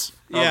space?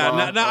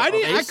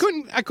 I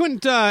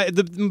couldn't.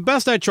 The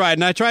best I tried,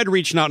 and I tried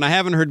reaching out, and I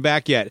haven't heard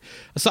back yet.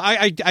 So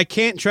I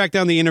can't track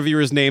down the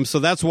interviewer's name, so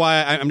that's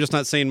why I'm just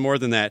not saying more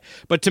than that.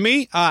 But to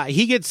me,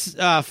 he gets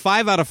 5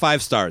 out of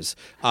 5 stars.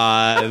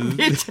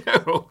 Me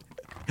too.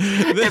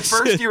 At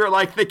first, you were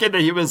like thinking that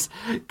he was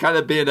kind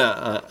of being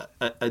a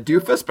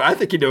doofus, but I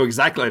think he knew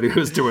exactly what he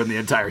was doing the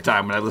entire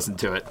time when I listened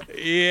to it.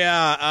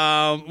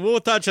 Yeah, we'll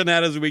touch on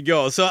that as we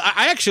go. So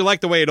I actually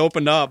like the way it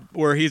opened up,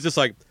 where he's just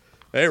like,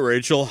 "Hey,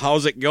 Rachel,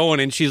 how's it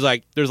going?" And she's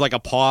like, there's like a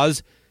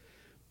pause.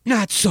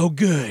 "Not so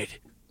good."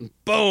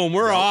 Boom,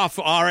 we're off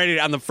already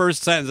on the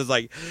first sentence. It's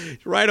like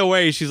right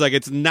away she's like,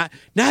 "It's not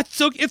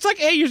so." It's like,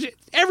 hey,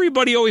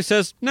 everybody always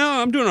says,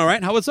 "No, I'm doing all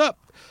right. What's up?"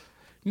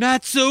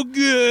 "Not so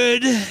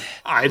good."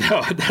 I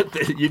know.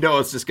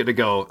 It's just going to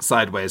go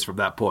sideways from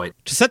that point.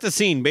 To set the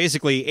scene,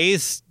 basically,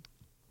 Ace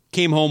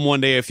came home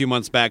one day a few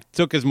months back,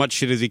 took as much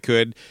shit as he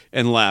could,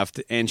 and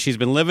left. And she's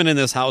been living in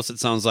this house, it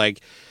sounds like,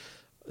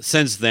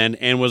 since then,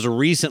 and was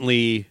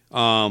recently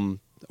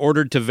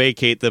ordered to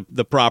vacate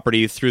the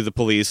property through the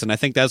police. And I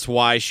think that's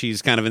why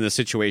she's kind of in this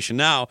situation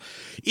now,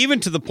 even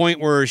to the point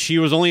where she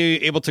was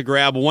only able to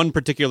grab one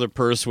particular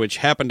purse, which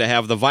happened to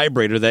have the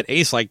vibrator that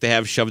Ace liked to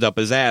have shoved up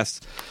his ass.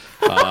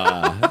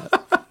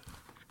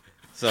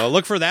 So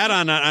look for that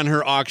on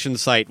her auction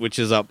site, which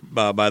is up,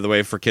 by the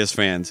way, for KISS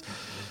fans.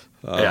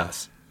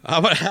 Yes.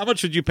 How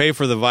much would you pay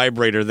for the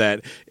vibrator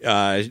that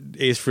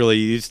Ace Frehley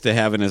used to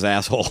have in his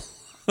asshole?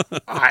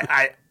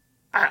 I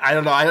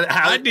don't know.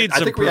 I need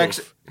some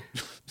proof.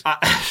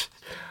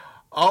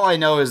 All I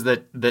know is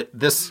that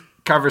this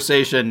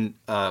conversation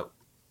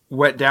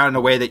went down in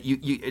a way that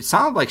it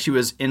sounded like she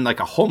was in like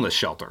a homeless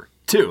shelter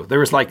too. There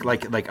was like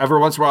every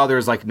once in a while there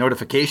was like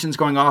notifications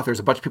going off. There's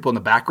a bunch of people in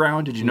the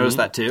background. Did you notice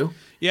that too?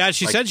 Yeah,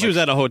 she said she was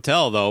at a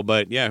hotel though,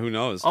 but yeah, who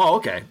knows? Oh,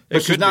 okay.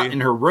 But she's not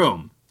in her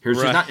room.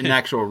 She's not in an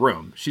actual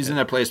room. She's in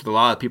a place with a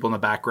lot of people in the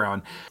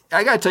background.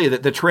 I got to tell you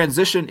that the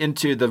transition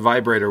into the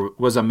vibrator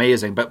was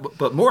amazing,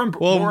 but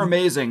more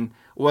amazing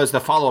was the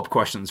follow-up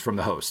questions from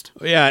the host.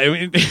 Yeah,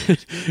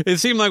 it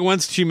seemed like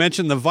once she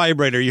mentioned the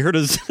vibrator, you heard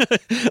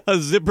a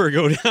zipper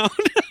go down.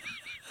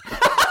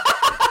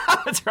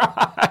 That's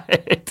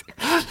right.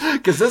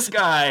 Because this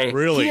guy,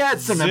 really, he had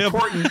some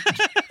important...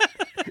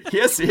 He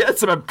had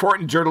some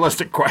important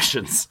journalistic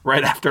questions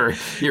right after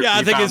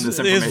I think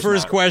his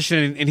first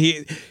question, and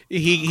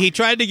he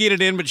tried to get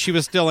it in, but she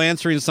was still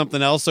answering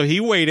something else, so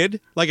he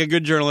waited like a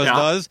good journalist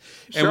does.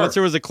 And once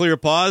there was a clear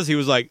pause, he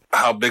was like,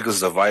 "How big is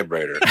the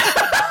vibrator?"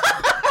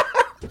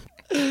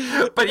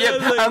 But yeah,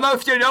 I don't know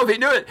if you know if he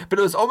knew it, but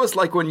it was almost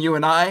like when you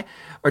and I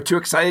are too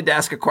excited to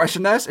ask a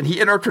question to us, and he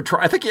interrupted.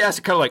 I think he asked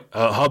it kind of like,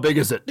 "How big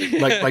is it?"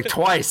 Like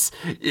twice.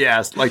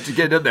 Yes, like to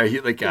get in there. He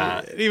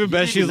even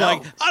best. She's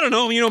like, "I don't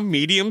know,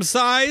 medium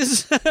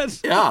size."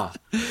 Yeah.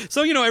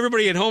 So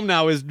everybody at home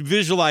now is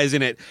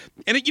visualizing it,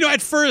 and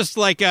at first,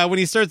 like when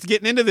he starts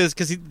getting into this,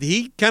 because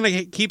he kind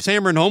of keeps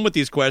hammering home with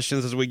these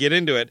questions as we get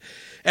into it.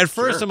 At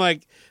first, I'm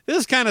like,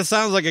 this kind of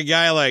sounds like a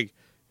guy like,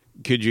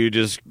 could you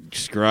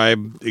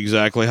describe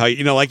exactly how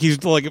like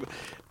he's like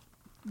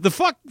the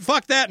fuck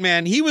that,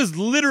 man. He was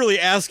literally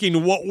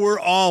asking what we're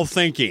all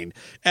thinking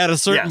at a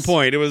certain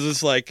point. It was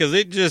just like, because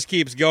it just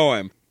keeps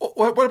going.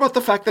 What about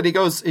the fact that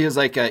he's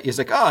like,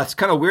 oh, it's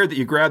kind of weird that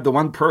you grabbed the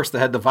one purse that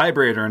had the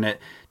vibrator in it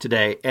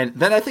today, and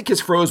then I think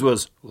his phrase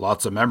was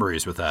lots of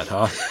memories with that,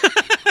 huh?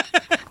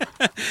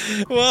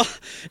 Well,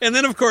 and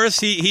then of course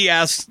he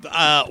asks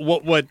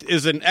what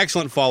is an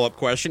excellent follow-up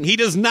question. He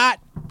does not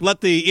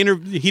he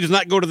does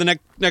not go to the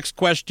next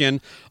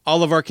question.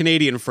 Olive, our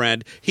Canadian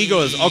friend, he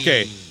goes,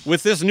 okay,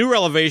 with this new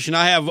revelation,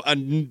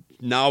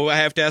 now I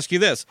have to ask you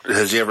this.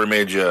 Has he ever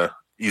made you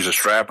use a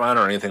strap-on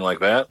or anything like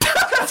that?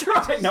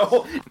 That's right.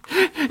 No,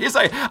 he's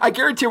like, I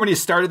guarantee when he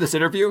started this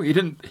interview, he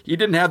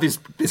didn't have these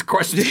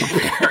questions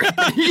prepared.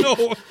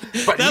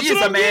 But That's he is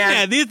what a I'm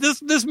man. getting at.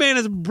 This man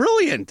is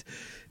brilliant.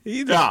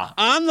 He's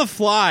on the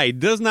fly,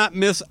 does not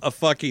miss a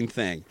fucking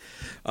thing.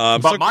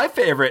 But my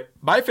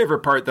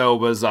favorite part though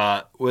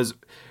was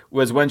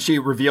when she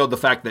revealed the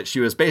fact that she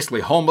was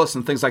basically homeless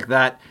and things like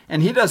that,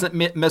 and he doesn't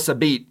miss a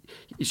beat.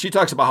 She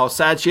talks about how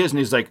sad she is, and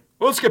he's like,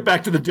 well, "Let's get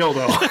back to the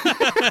dildo."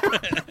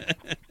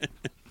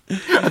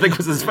 I think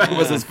was his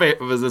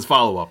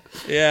follow up.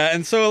 Yeah,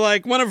 and so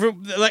like one of her,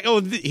 like,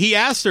 he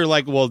asked her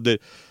like, well, did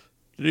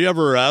he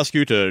ever ask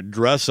you to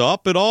dress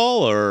up at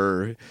all,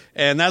 or?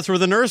 And that's where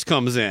the nurse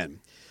comes in.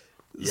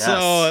 Yes.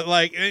 So,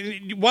 like,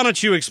 why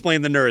don't you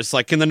explain the nurse?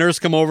 Like, can the nurse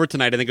come over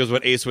tonight? I think is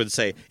what Ace would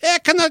say. Yeah,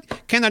 can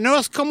the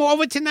nurse come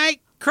over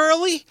tonight,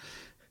 Curly?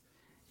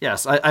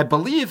 Yes, I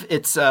believe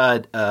it's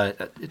to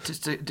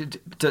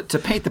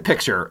paint the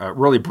picture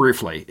really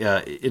briefly.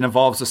 It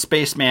involves a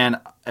spaceman,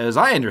 as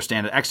I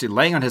understand it, actually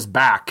laying on his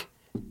back,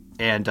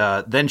 and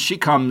then she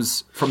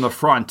comes from the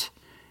front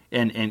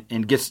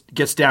and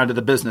gets down to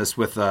the business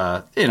with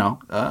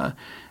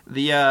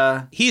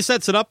He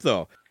sets it up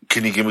though.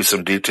 Can you give me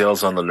some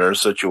details on the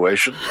nurse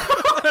situation?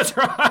 That's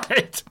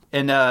right.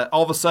 And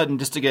all of a sudden,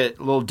 just to get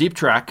a little deep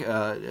track,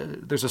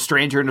 there's a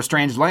stranger in a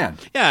strange land.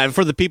 Yeah, and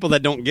for the people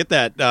that don't get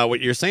that, what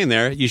you're saying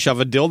there, you shove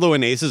a dildo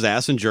in Ace's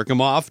ass and jerk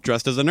him off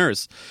dressed as a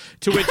nurse.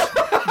 To which,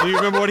 do you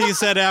remember what he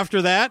said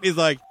after that? He's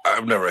like,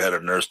 I've never had a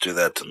nurse do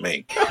that to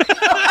me.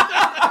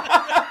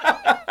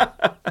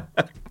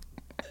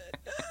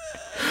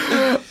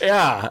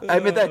 Yeah,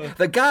 I mean,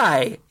 the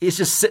guy is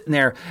just sitting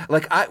there.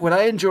 Like, what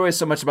I enjoy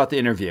so much about the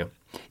interview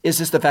is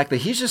just the fact that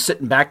he's just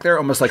sitting back there,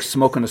 almost like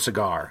smoking a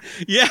cigar.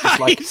 Yeah,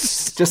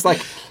 just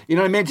like you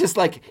know what I mean. Just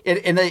like,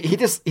 and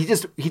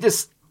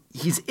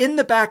he's in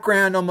the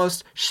background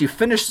almost. She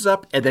finishes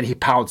up, and then he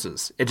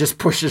pounces. It just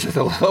pushes it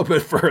a little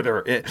bit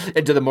further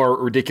into the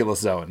more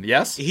ridiculous zone.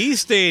 Yes, he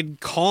stayed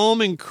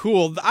calm and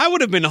cool. I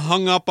would have been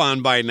hung up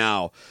on by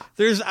now.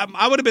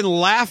 I would have been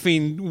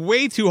laughing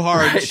way too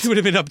hard. Right. She would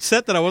have been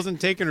upset that I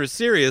wasn't taking her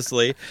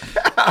seriously.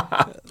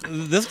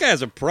 This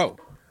guy's a pro.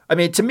 I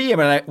mean, to me,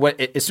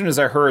 as soon as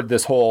I heard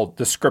this whole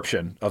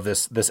description of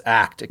this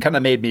act, it kind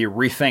of made me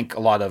rethink a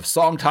lot of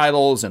song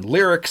titles and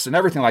lyrics and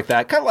everything like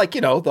that. Kind of like,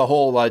 the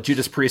whole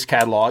Judas Priest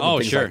catalog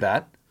and things like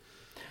that.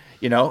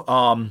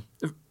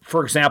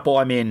 For example,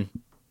 I mean,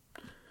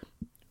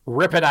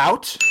 Rip It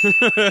Out.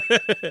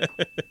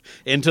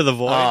 Into the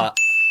Void.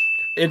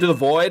 Into the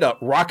Void.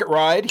 Rocket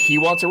Ride. He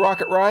Wants a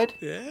Rocket Ride.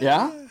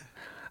 Yeah.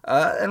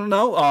 I don't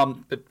know.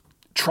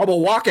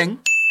 Trouble Walking.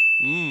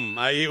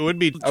 It would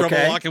be trouble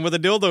walking with a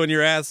dildo in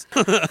your ass.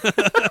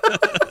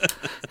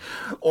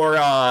 Or,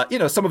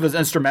 some of his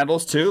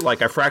instrumentals, too.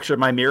 Like, I Fractured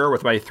My Mirror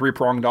with my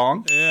 3-pronged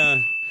dong.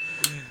 Yeah.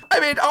 I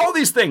mean, all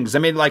these things. I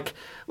mean, my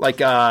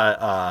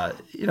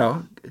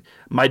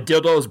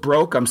dildo's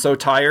broke. I'm so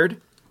tired.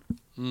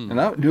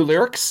 New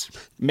lyrics.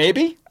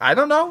 Maybe. I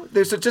don't know.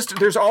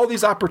 There's all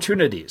these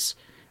opportunities.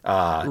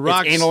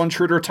 It's anal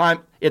intruder time.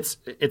 It's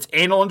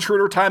anal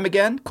intruder time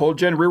again. Cold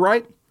Gen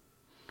rewrite.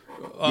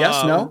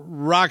 Yes, no?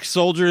 Rock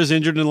soldier is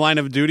injured in the line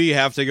of duty. You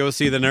have to go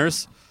see the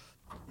nurse.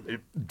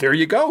 There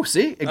you go.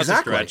 See?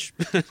 Exactly. That's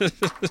a stretch.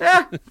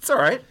 Yeah, it's all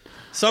right.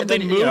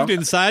 Something moved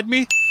inside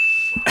me.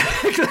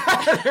 There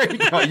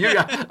you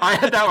go. I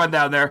had that one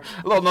down there.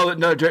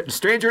 No,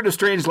 Stranger in a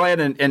Strange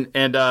Land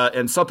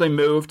and Something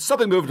Moved.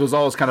 Something Moved was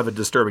always kind of a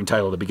disturbing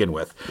title to begin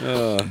with.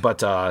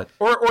 But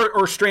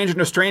or Stranger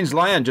in a Strange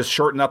Land, just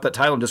shorten up that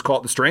title and just call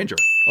it The Stranger.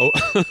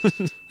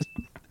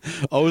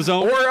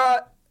 Ozone?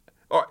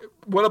 Or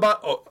what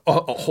about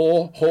a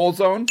whole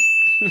zone?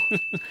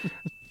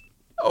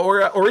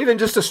 or even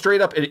just a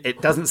straight up,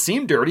 it doesn't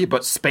seem dirty,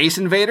 but Space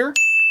Invader?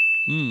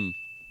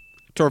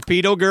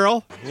 Torpedo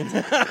Girl?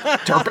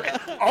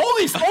 All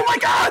these, oh my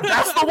God,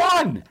 that's the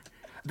one!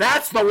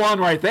 That's the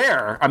one right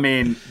there. I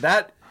mean,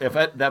 that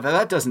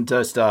doesn't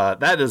just,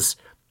 that is,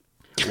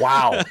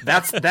 wow.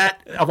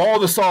 That, of all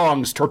the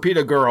songs,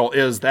 Torpedo Girl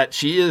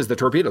she is the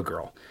Torpedo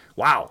Girl.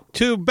 Wow.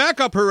 To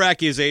back up her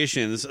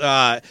accusations,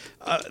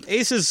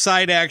 Ace's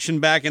side action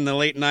back in the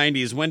late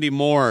 90s, Wendy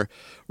Moore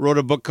wrote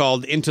a book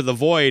called Into the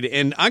Void,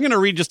 and I'm going to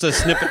read just a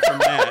snippet from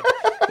that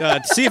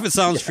to see if it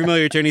sounds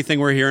familiar to anything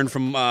we're hearing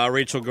from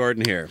Rachel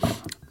Gordon here.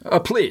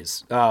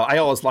 Please. I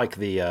always like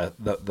the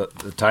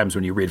times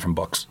when you read from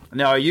books.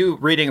 Now, are you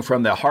reading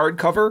from the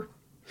hardcover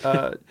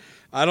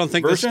I don't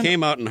think version? This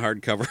came out in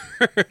hardcover.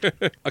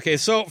 Okay,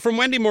 so from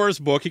Wendy Moore's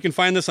book, you can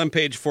find this on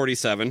page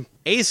 47.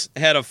 Ace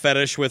had a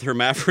fetish with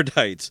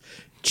hermaphrodites,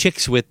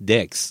 chicks with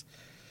dicks.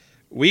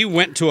 We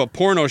went to a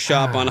porno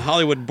shop on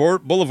Hollywood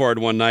Boulevard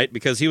one night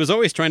because he was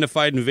always trying to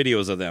find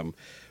videos of them.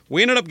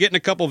 We ended up getting a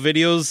couple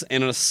videos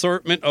and an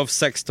assortment of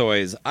sex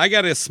toys. I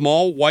got a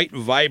small white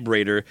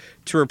vibrator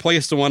to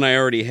replace the one I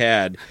already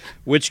had,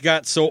 which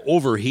got so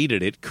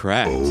overheated it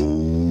cracked.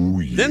 Oh,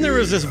 yeah. Then there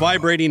was this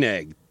vibrating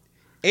egg.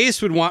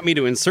 Ace would want me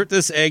to insert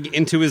this egg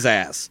into his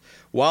ass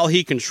while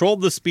he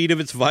controlled the speed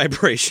of its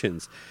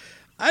vibrations.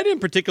 I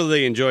didn't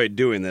particularly enjoy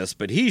doing this,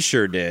 but he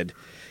sure did.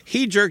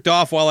 He jerked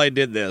off while I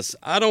did this.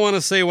 I don't want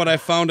to say what I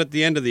found at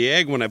the end of the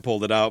egg when I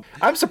pulled it out.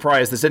 I'm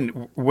surprised this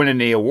didn't win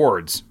any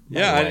awards.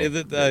 Yeah,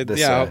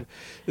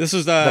 this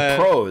was the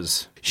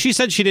pros. She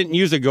said she didn't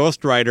use a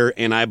ghostwriter,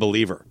 and I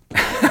believe her.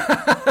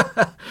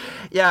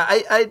 Yeah,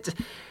 I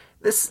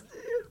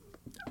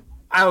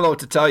don't know what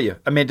to tell you.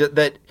 I mean,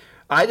 that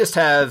I just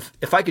have,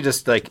 if I could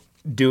just like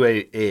do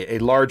a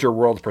larger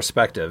world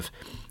perspective,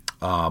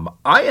 I'm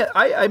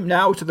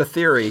now to the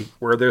theory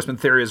where there's been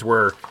theories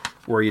where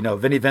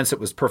Vinnie Vincent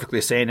was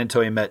perfectly sane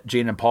until he met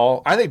Gene and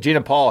Paul. I think Gene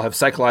and Paul have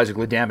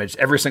psychologically damaged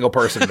every single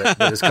person that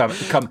has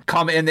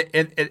come in.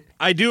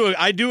 I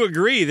do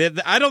agree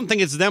that I don't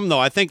think it's them though.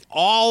 I think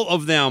all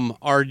of them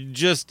are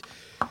just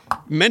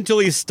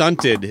mentally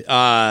stunted, and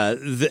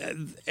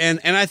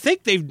I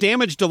think they've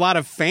damaged a lot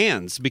of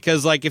fans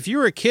because, like, if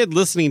you're a kid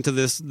listening to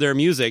their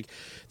music,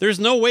 there's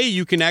no way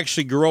you can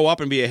actually grow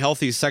up and be a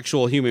healthy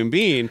sexual human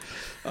being.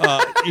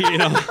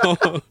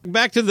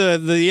 Back to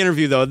the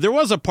interview though, there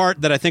was a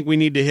part that I think we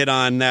need to hit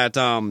on that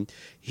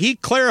he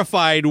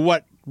clarified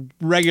what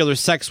regular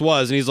sex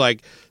was, and he's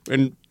like,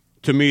 and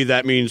to me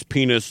that means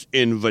penis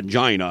in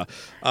vagina.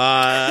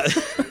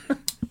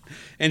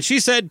 And she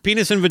said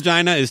penis and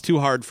vagina is too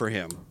hard for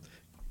him.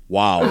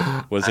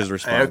 Wow, was his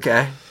response.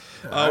 Okay.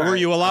 Were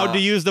you allowed to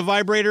use the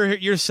vibrator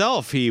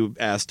yourself? He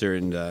asked her,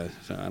 and I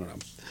don't know.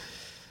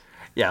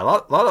 Yeah, a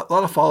lot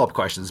of follow-up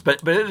questions,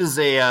 but it is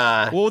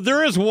a... Well,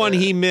 there is one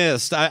he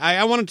missed.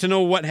 I wanted to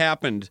know what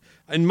happened.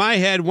 In my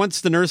head,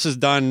 once the nurse is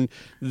done,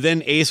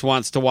 then Ace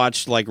wants to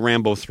watch, like,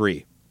 Rambo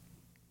 3.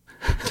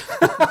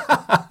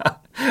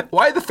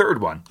 Why the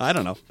third one? I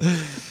don't know.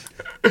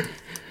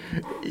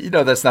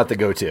 That's not the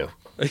go-to.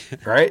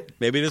 Right?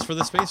 Maybe it is for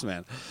the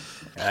spaceman.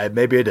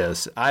 Maybe it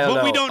is. I don't know.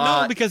 But we don't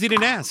know because he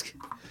didn't ask.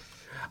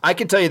 I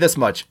can tell you this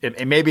much,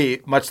 and maybe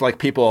much like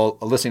people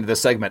listening to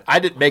this segment, I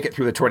didn't make it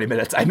through the 20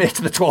 minutes. I made it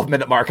to the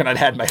 12-minute mark, and I'd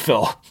had my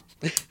fill.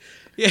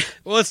 Yeah,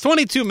 well, it's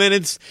 22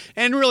 minutes,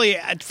 and really,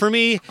 for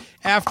me,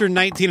 after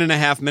 19 and a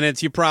half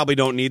minutes, you probably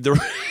don't need the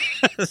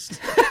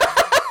rest.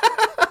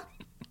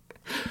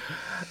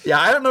 Yeah,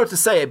 I don't know what to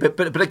say,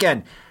 but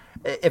again,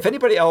 if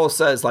anybody else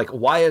says, like,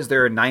 why is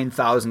there a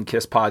 9,000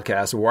 Kiss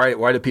podcast?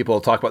 Why do people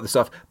talk about this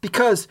stuff?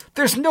 Because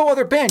there's no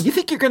other band. You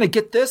think you're going to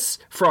get this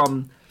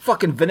from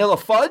fucking Vanilla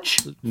Fudge?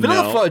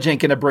 Vanilla Fudge ain't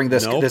going to bring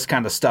this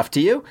kind of stuff to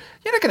you.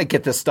 You're not going to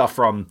get this stuff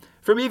from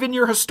even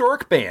your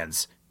historic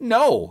bands.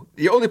 No.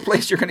 The only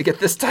place you're going to get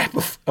this type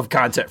of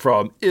content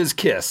from is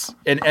Kiss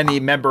and any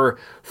member,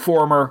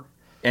 former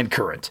and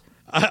current.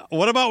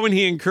 What about when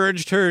he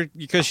encouraged her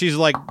because she's,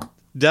 like,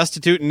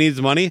 destitute and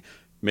needs money?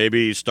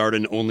 Maybe start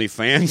an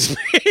OnlyFans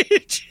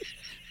page.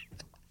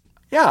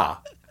 Yeah,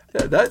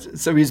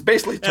 so he's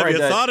basically trying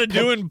to. Have you thought of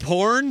doing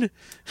porn?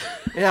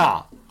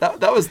 Yeah,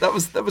 that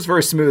was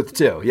very smooth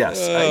too.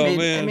 Yes, I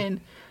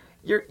mean,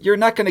 you're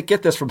not going to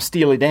get this from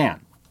Steely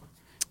Dan.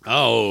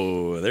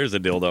 Oh, there's a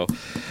dildo.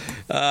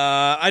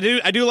 I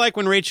do like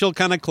when Rachel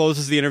kind of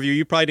closes the interview.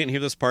 You probably didn't hear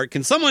this part.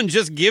 Can someone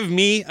just give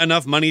me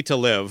enough money to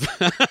live?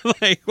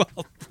 Like,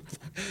 well,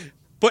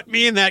 put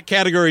me in that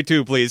category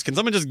too, please. Can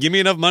someone just give me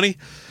enough money?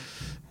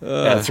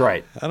 Yeah, that's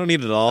right. I don't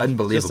need it all.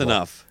 Unbelievable. Just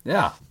enough.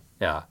 Yeah.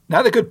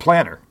 Not a good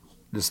planner.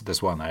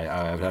 This one,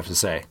 I would have to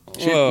say.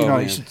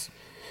 You should.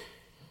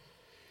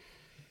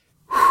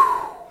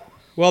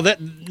 Well,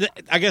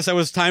 I guess that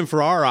was time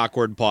for our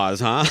awkward pause,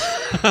 huh?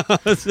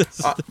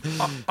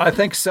 I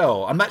think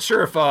so. I'm not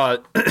sure if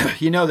that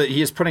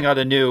he is putting out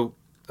a new.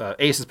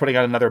 Ace is putting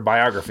out another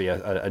biography,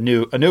 a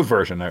new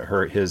version.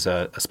 His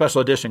special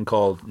edition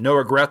called "No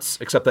Regrets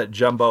Except That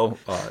Jumbo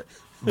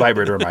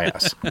Vibrator in My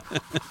Ass."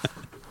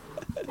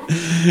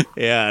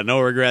 Yeah,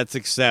 no regrets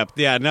except.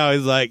 Yeah, no,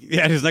 he's like,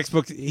 his next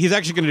book, he's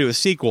actually going to do a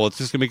sequel. It's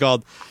just going to be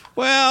called,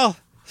 well,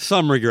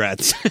 Some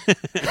Regrets.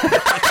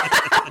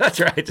 That's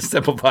right, to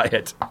simplify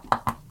it.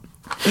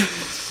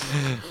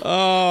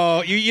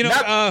 Oh,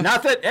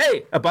 not that,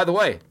 hey, by the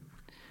way,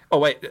 oh,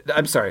 wait,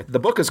 I'm sorry. The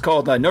book is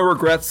called No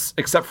Regrets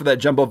Except for That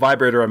Jumbo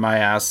Vibrator in My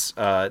Ass.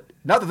 Not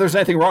that there's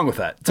anything wrong with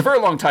that. It's a very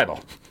long title.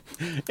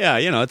 Yeah,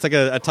 it's like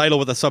a title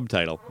with a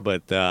subtitle,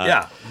 but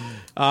yeah.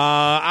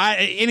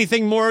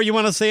 Anything more you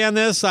want to say on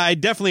this? I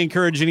definitely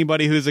encourage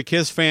anybody who's a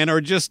Kiss fan or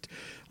just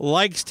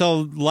likes to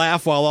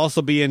laugh while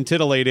also being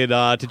titillated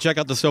to check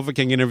out the Sofa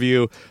King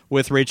interview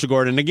with Rachel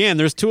Gordon. Again,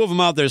 there's two of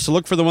them out there, so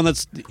look for the one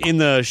that's in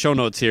the show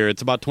notes here.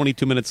 It's about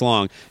 22 minutes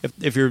long.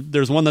 If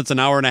there's one that's an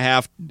hour and a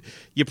half,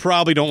 you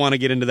probably don't want to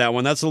get into that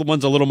one. That's the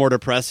one's a little more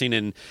depressing,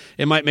 and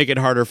it might make it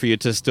harder for you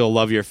to still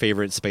love your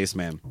favorite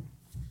spaceman.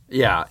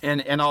 Yeah,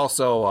 and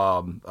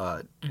also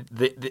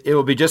it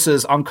will be just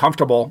as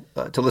uncomfortable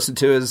to listen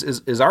to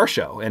as our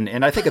show,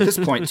 and I think at this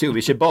point too,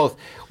 we should both,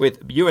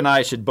 you and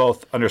I should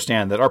both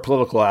understand that our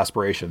political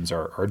aspirations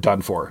are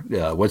done for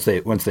once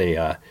they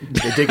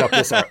dig up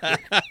this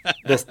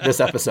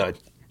episode.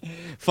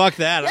 Fuck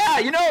that!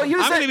 Yeah,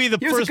 I'm going to be the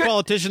first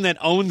politician that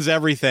owns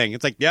everything.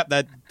 It's like, yep,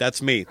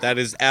 that's me. That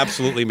is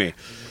absolutely me.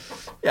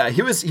 Yeah,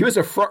 he was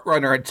a front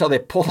runner until they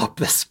pulled up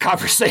this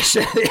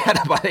conversation they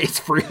had about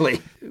Ace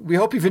Frehley. We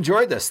hope you've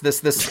enjoyed this.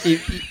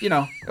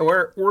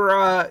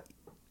 We're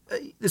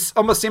this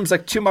almost seems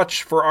like too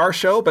much for our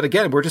show, but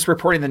again, we're just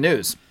reporting the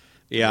news.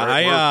 Yeah,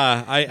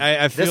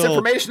 I feel this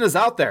information is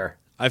out there.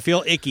 I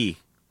feel icky,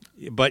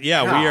 but we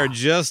are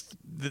just.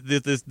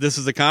 This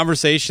is a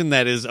conversation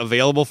that is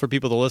available for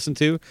people to listen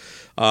to.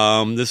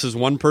 This is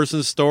one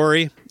person's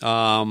story.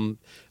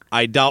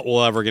 I doubt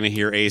we're ever going to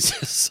hear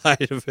Ace's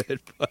side of it.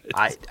 But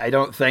I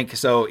don't think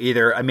so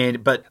either. I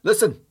mean, but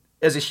listen,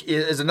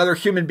 as another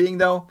human being,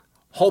 though,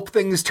 hope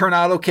things turn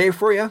out okay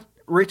for you,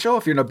 Rachel.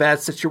 If you're in a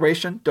bad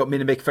situation, don't mean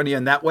to make fun of you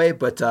in that way,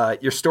 but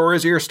your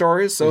stories are your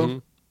stories.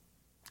 So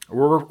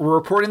we're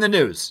reporting the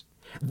news.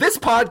 This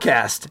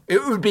podcast,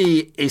 it would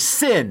be a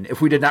sin if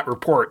we did not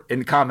report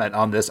and comment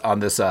on this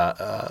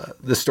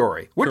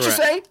story. Wouldn't you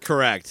say?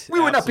 Correct.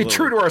 We would not be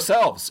true to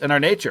ourselves and our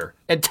nature.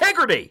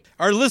 Integrity.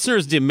 Our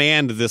listeners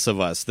demand this of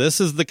us. This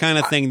is the kind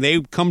of thing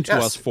they come to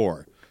us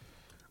for.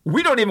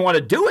 We don't even want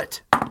to do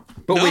it,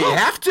 but we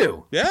have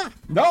to. Yeah.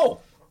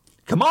 No.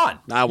 Come on.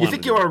 You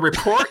think you want to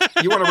report?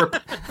 You want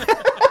to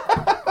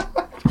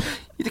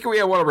You think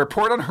we want to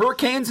report on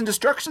hurricanes and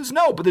destructions?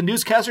 No, but the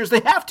newscasters, they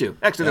have to.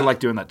 Actually, they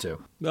like doing that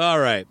too. All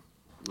right.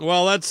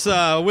 Well, let's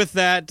with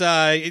that,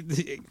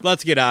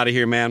 let's get out of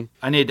here, man.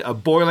 I need a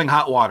boiling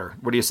hot water.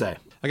 What do you say?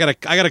 I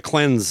gotta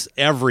cleanse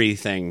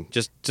everything.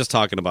 Just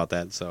talking about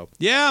that. So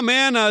yeah,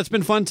 man, it's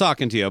been fun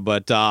talking to you.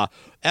 But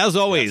as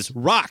always,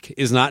 rock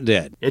is not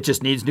dead. It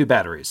just needs new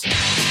batteries.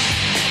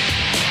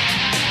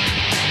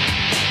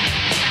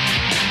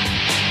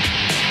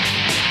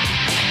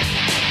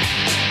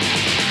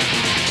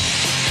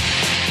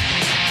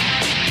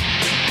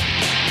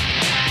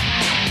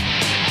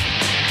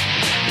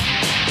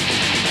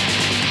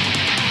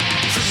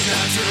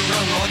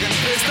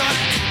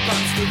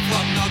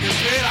 Flop, noggin,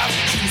 paid off.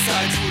 She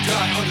decides you will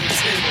die under the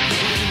table.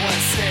 What do you want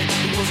to say?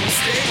 It was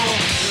unstable.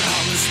 They're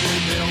not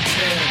listening, they don't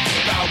care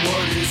about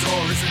what is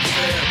or isn't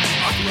fair.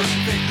 Awkward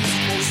and fake news,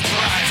 full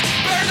surprise.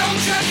 Better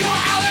don't check your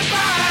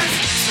alibis.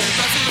 Say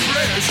back to the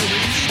bridge, or the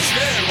easy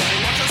chair while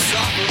you watch us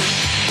suffer.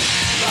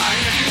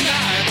 Lying if you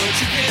deny, but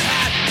you can't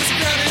hide. It's a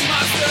grabbing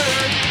monster.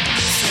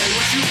 Say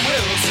what you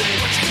will, say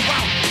what you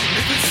want.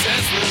 If it's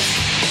senseless,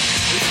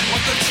 if you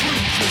want the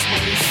truth, just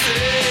what you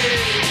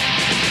say.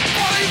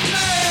 Believe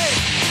me.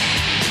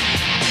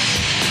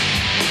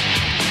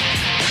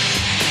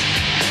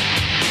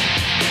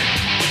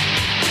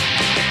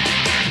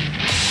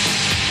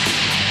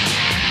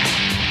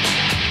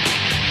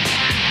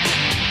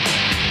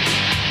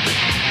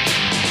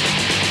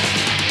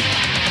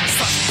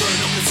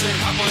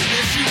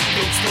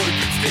 Story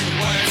keeps taking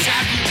why I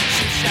attack you.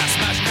 Shit, shot,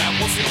 smash, crap,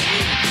 what's it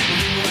mean?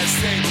 Believe what I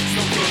say, there's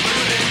no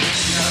colluding.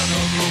 You have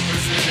no real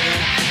president.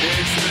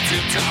 It's the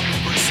tip top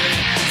 1%.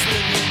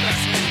 Spinning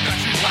fast,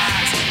 manufactured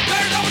lies.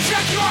 Better double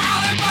check your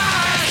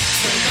alibis.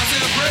 Say not to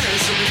the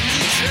prayers, so the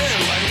easy chair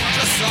while you watch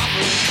us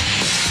suffer.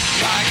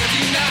 Lie can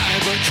deny,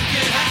 but you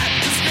can't hide.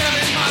 This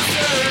scaling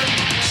monster.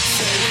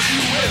 Say what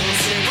you will,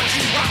 say what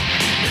you want.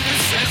 If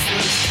it's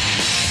senseless,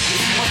 if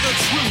you want the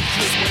truth,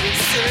 just what it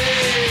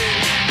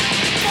say.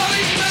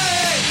 Believe me.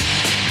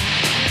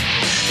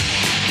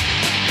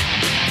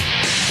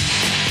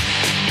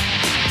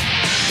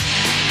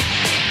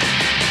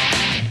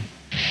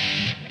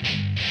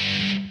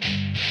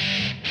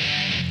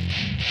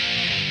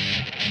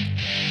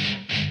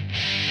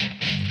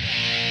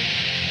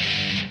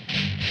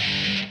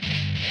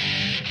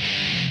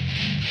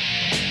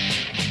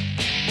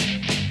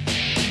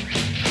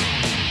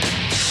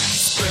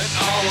 Spent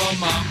all of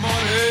my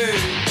money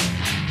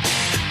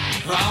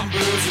on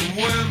booze and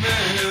women.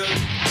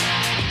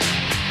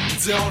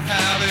 Don't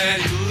have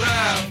any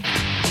left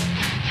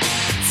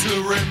to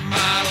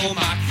remodel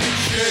my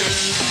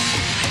kitchen.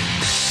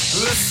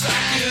 The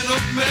Second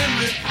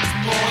Amendment is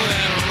more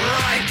than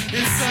right,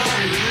 it's a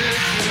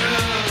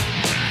religion.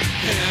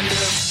 And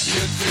if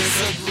you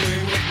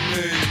disagree with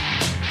me,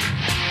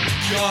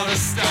 gonna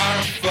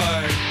start a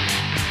fight.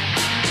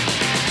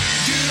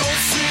 You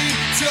don't seem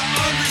to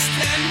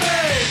understand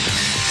me,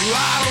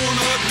 I don't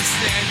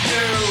understand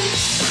you.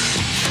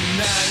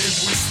 United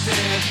we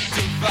stand,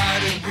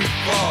 divided we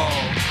fall.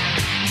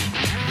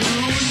 Who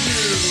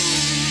knew?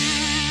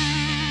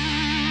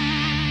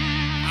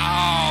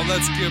 Oh,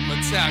 let's give him a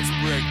tax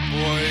break,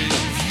 boys.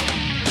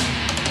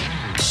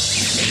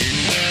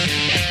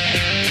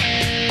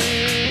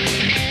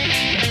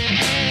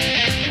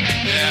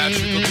 Yeah,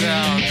 trickle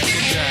down,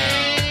 trickle down.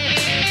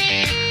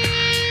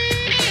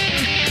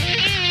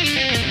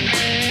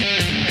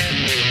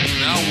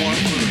 Now one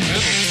for the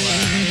middle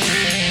class.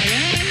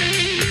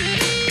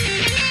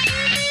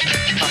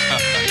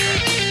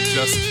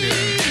 Just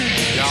kidding.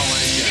 Y'all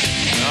ain't getting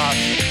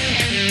nothing.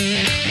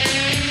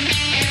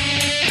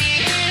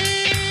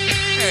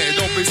 Hey,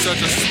 don't be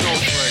such a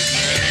snowflake,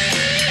 man.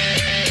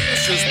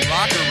 It's just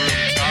locker room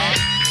talk.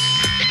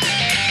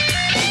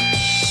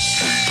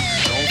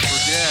 Don't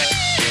forget,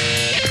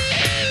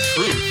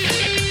 truth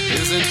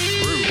isn't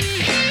truth.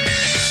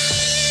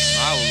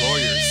 My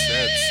lawyer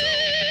said so.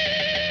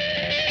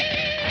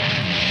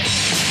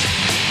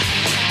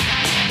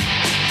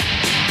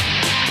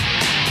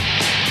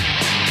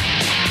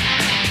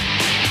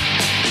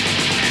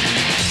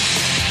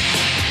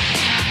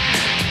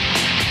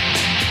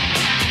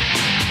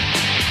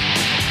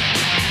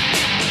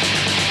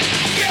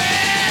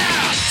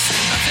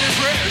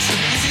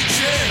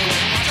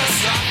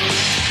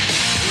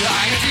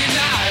 can't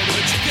deny,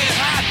 but you can't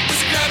hide.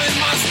 It's grabbing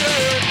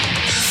mustard.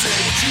 Say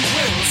what you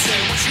will, say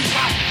what you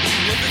want,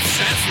 even if it's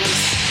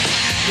senseless.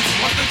 It's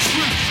what the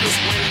truth, just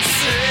wait and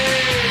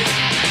see.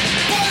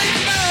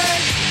 Believe me.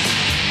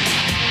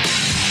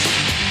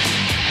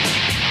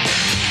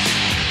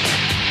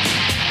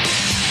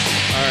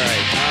 All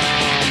right.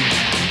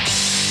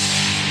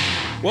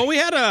 Well, we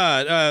had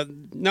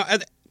no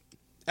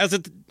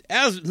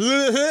as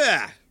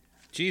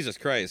Jesus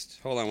Christ.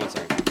 Hold on one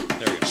second.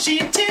 There we go. She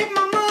take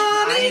my money.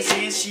 I ain't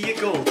saying she a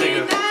gold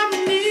digger.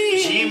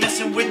 She ain't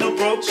messing with no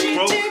broke. Take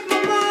my money.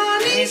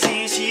 I ain't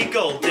saying she a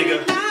gold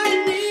digger.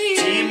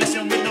 She ain't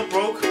messing with no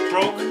broke.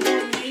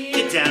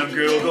 Get down,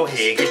 girl, go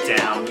ahead, get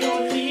down.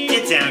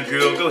 Get down,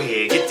 girl, go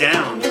ahead, get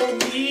down.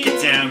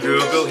 Get down,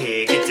 girl, go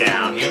ahead, get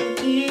down.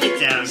 Get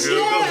down,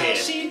 girl, go ahead.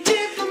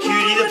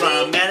 Cutie the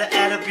bomb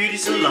at a beauty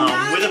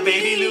salon with a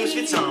baby Louis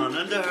Vuitton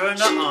under her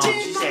arm.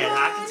 She said,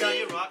 I can tell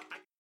you rock.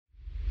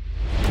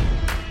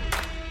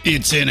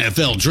 It's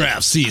NFL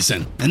draft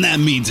season, and that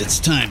means it's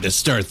time to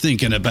start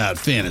thinking about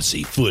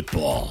fantasy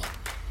football.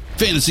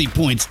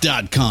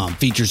 FantasyPoints.com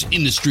features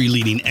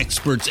industry-leading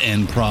experts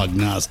and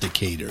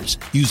prognosticators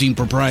using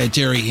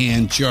proprietary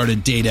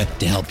hand-charted data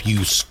to help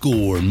you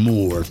score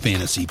more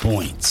fantasy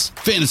points.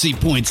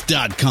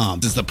 FantasyPoints.com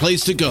is the place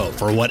to go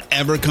for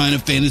whatever kind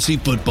of fantasy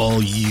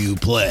football you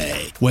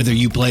play. Whether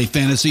you play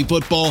fantasy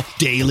football,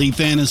 daily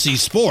fantasy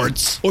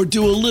sports, or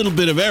do a little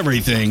bit of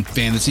everything,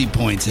 Fantasy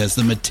Points has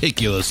the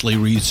meticulously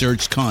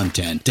researched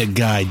content to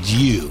guide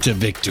you to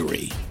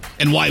victory.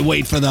 And why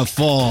wait for the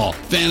fall?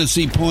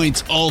 Fantasy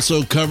Points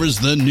also covers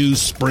the new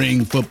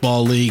spring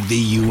football league,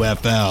 the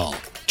UFL.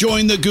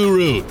 Join the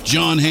guru,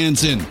 John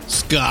Hansen,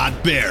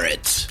 Scott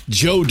Barrett,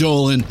 Joe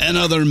Dolan, and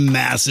other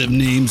massive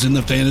names in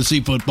the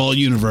fantasy football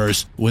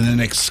universe with an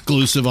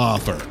exclusive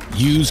offer.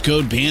 Use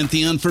code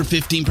Pantheon for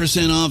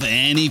 15% off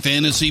any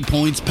Fantasy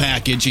Points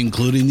package,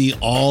 including the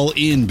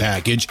all-in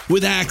package,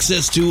 with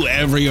access to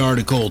every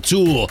article,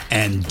 tool,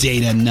 and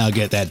data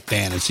nugget that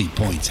Fantasy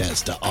Points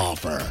has to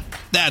offer.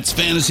 That's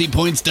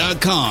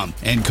FantasyPoints.com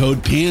and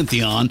code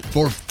Pantheon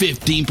for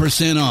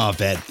 15%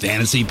 off at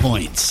Fantasy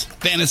Points.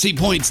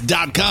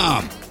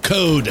 FantasyPoints.com,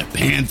 code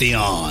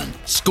Pantheon.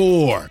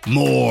 Score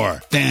more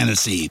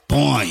fantasy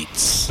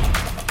points.